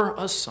bore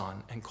a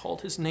son and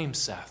called his name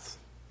Seth.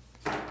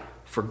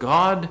 For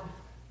God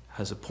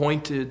has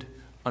appointed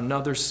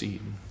another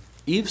seed.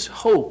 Eve's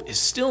hope is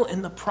still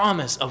in the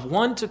promise of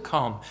one to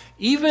come,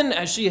 even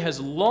as she has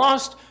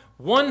lost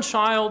one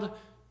child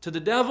to the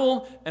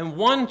devil and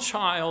one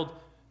child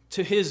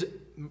to his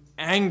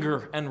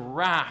anger and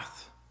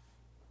wrath.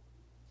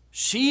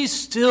 She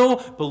still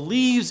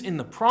believes in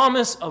the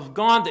promise of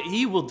God that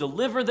he will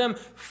deliver them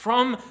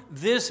from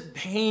this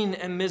pain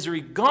and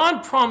misery.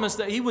 God promised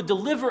that he would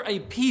deliver a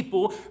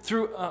people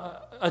through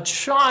a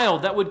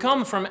child that would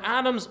come from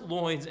Adam's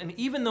loins. And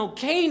even though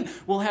Cain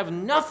will have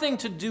nothing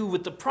to do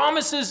with the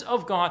promises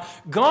of God,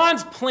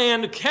 God's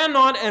plan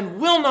cannot and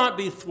will not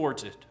be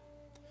thwarted.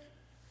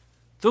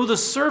 Though the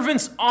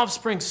servant's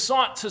offspring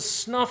sought to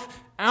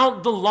snuff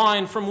out the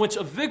line from which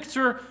a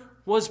victor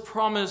was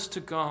promised to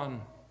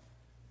God,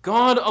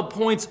 God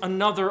appoints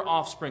another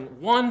offspring,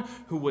 one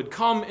who would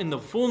come in the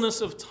fullness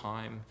of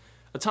time,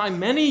 a time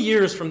many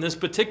years from this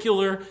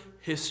particular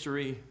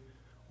history,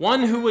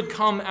 one who would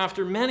come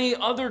after many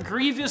other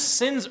grievous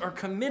sins are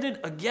committed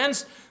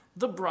against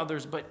the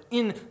brothers. But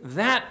in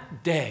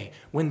that day,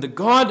 when the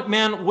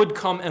God-man would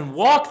come and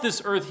walk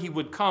this earth, he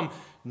would come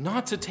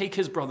not to take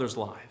his brothers'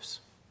 lives,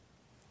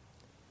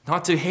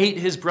 not to hate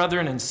his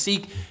brethren and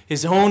seek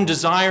his own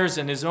desires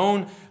and his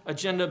own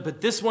agenda,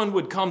 but this one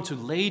would come to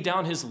lay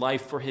down his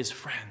life for his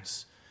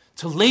friends,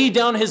 to lay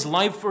down his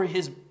life for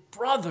his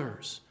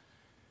brothers.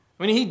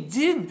 I mean, he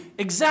did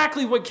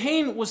exactly what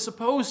Cain was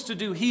supposed to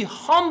do. He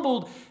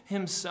humbled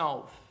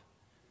himself.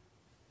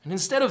 And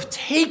instead of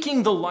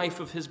taking the life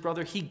of his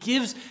brother, he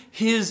gives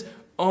his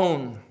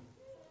own.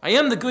 I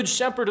am the good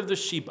shepherd of the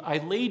sheep. I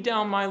lay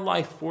down my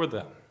life for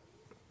them.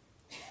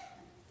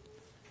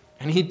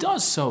 And he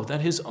does so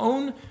that his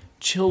own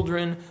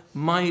children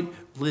might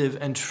live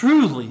and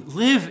truly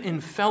live in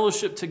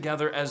fellowship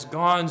together as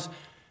God's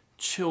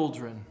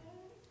children.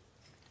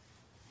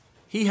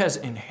 He has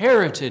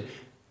inherited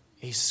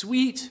a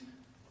sweet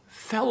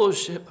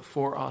fellowship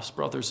for us,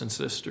 brothers and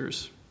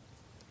sisters.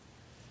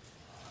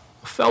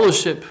 A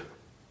fellowship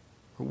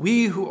where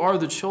we who are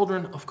the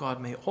children of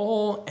God may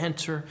all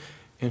enter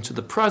into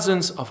the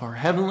presence of our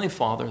Heavenly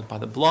Father by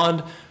the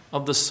blood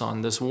of the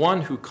Son, this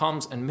one who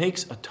comes and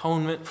makes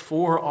atonement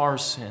for our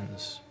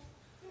sins.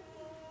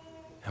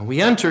 And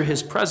we enter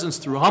his presence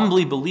through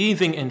humbly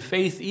believing in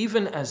faith,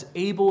 even as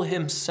Abel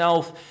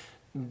himself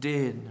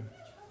did.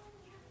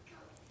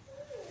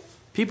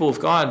 People of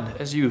God,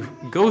 as you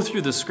go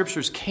through the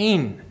scriptures,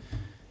 Cain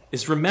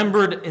is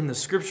remembered in the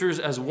scriptures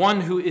as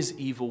one who is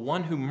evil,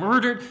 one who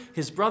murdered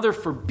his brother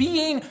for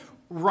being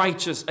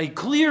righteous. A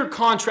clear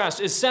contrast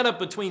is set up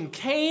between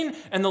Cain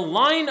and the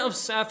line of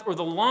Seth, or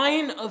the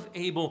line of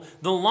Abel,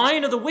 the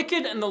line of the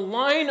wicked and the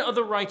line of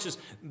the righteous.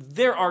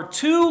 There are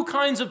two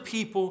kinds of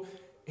people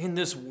in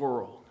this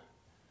world.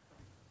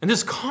 And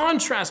this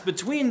contrast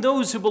between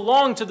those who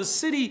belong to the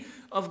city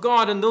of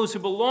God and those who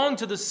belong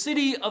to the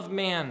city of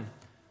man.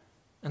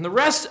 And the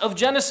rest of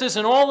Genesis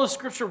and all of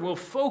Scripture will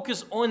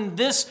focus on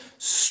this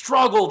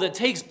struggle that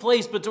takes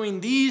place between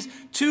these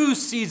two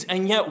seeds,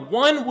 and yet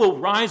one will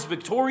rise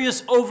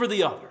victorious over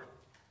the other.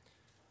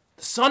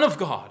 The Son of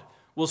God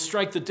will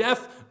strike the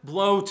death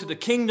blow to the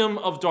kingdom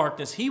of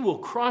darkness. He will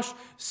crush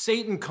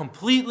Satan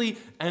completely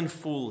and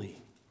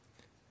fully.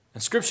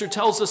 And Scripture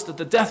tells us that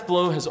the death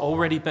blow has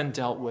already been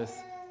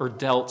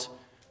dealt,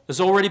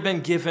 has already been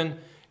given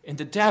in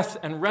the death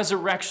and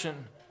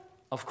resurrection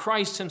of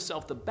Christ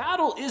himself. The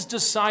battle is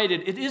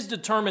decided. It is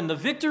determined. The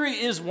victory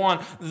is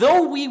won.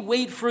 Though we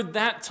wait for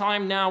that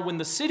time now when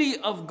the city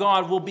of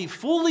God will be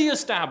fully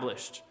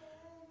established,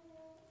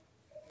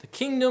 the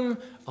kingdom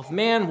of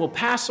man will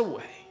pass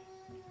away.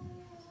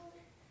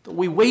 Though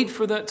we wait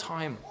for that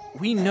time,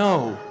 we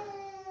know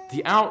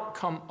the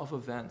outcome of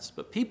events.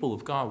 But people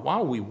of God,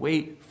 while we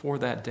wait for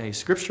that day,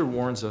 Scripture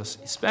warns us,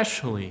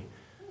 especially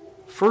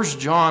 1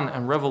 John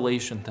and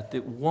Revelation, that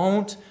it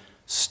won't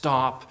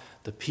stop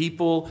the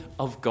people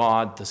of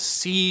God, the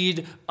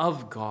seed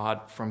of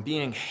God, from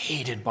being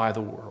hated by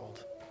the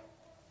world.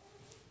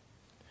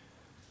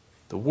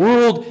 The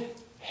world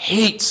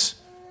hates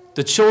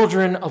the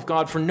children of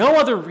God for no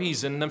other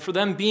reason than for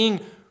them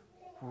being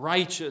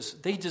righteous.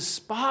 They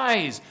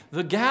despise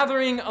the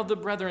gathering of the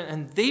brethren,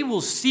 and they will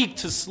seek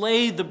to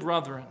slay the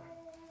brethren.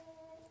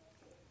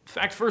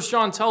 In fact, 1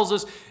 John tells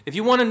us, if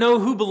you want to know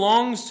who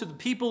belongs to the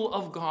people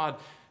of God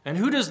and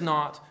who does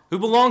not, who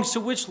belongs to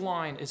which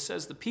line, it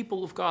says the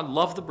people of God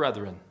love the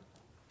brethren.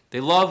 They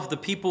love the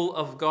people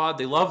of God.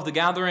 They love the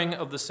gathering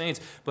of the saints.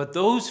 But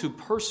those who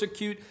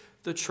persecute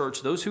the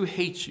church, those who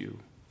hate you,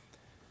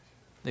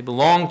 they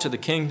belong to the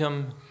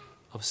kingdom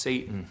of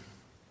Satan.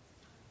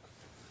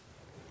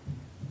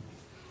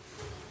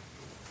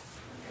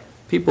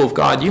 People of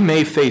God, you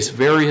may face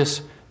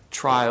various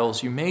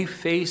trials. You may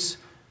face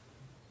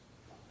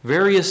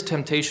various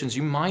temptations.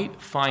 You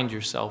might find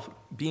yourself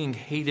being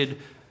hated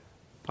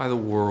by the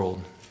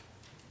world.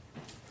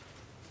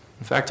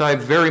 In fact, I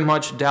very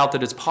much doubt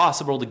that it's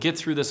possible to get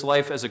through this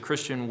life as a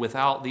Christian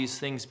without these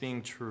things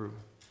being true.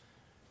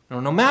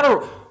 No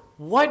matter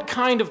what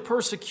kind of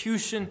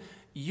persecution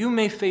you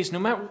may face, no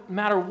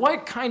matter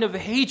what kind of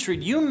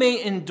hatred you may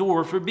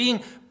endure for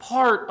being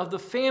part of the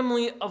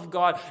family of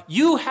God,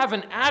 you have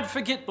an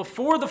advocate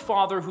before the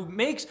Father who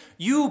makes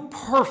you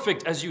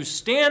perfect as you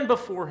stand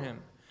before him.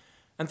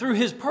 And through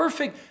his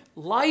perfect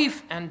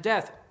life and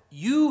death,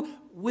 you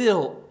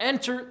will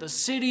enter the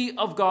city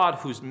of God,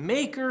 whose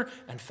maker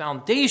and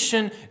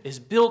foundation is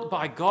built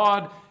by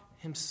God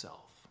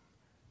himself.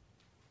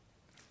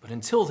 But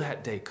until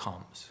that day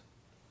comes,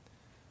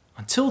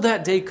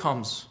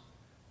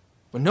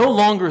 when no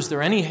longer is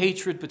there any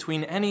hatred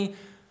between any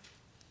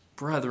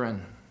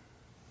brethren,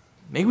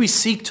 may we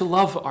seek to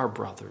love our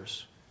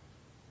brothers,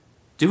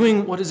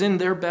 doing what is in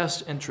their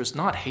best interest,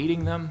 not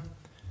hating them,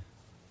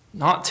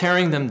 not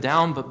tearing them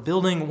down, but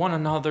building one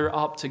another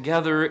up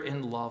together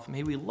in love.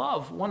 May we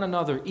love one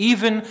another,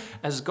 even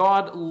as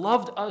God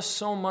loved us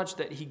so much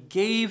that he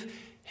gave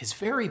his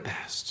very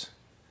best,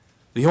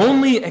 the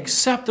only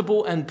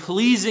acceptable and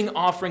pleasing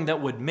offering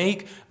that would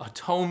make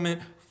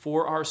atonement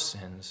for our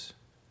sins.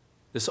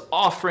 This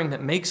offering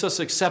that makes us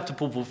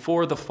acceptable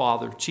before the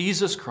Father,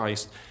 Jesus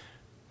Christ,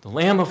 the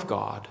Lamb of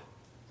God,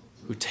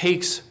 who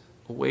takes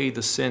away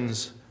the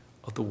sins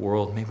of the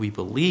world. May we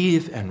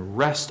believe and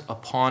rest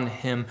upon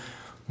him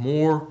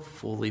more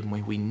fully.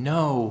 May we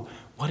know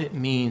what it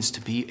means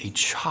to be a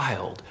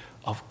child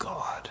of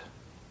God.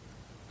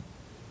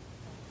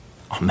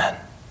 Amen.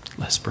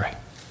 Let's pray.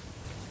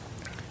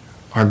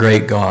 Our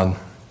great God,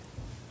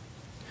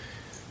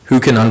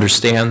 who can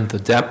understand the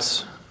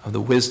depths of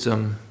the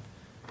wisdom,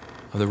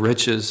 of the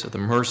riches, of the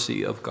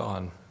mercy of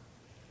God?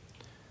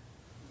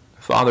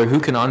 Father,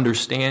 who can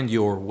understand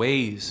your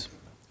ways?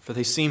 For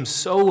they seem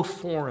so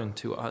foreign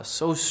to us,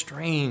 so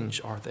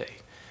strange are they.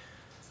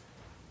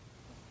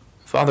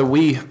 Father,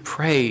 we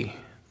pray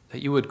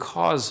that you would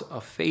cause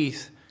a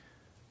faith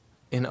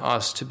in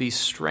us to be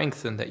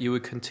strengthened, that you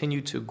would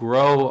continue to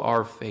grow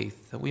our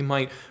faith, that we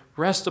might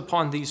rest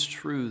upon these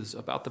truths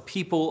about the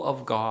people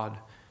of God,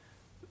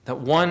 that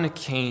one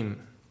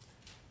came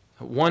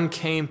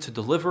to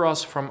deliver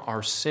us from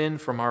our sin,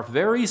 from our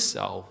very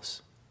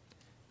selves.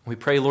 We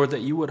pray, Lord,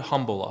 that you would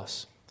humble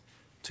us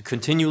to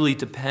continually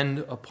depend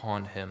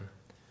upon him.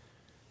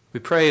 We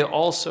pray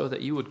also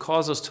that you would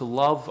cause us to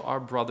love our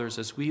brothers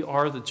as we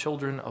are the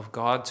children of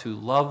God, to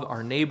love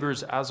our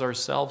neighbors as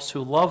ourselves,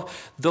 to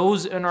love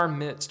those in our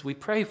midst. We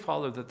pray,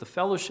 Father, that the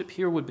fellowship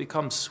here would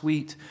become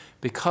sweet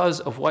because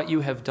of what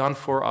you have done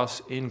for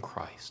us in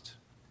Christ.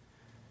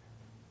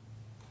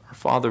 Our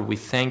Father, we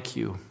thank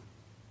you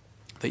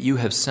that you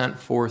have sent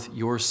forth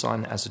your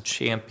Son as a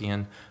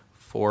champion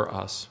for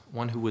us,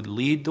 one who would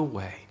lead the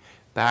way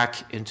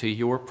back into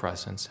your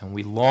presence. And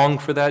we long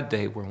for that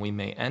day when we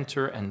may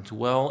enter and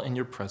dwell in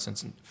your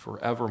presence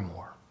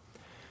forevermore.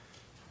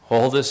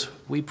 All this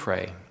we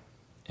pray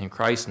in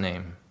Christ's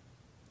name.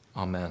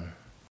 Amen.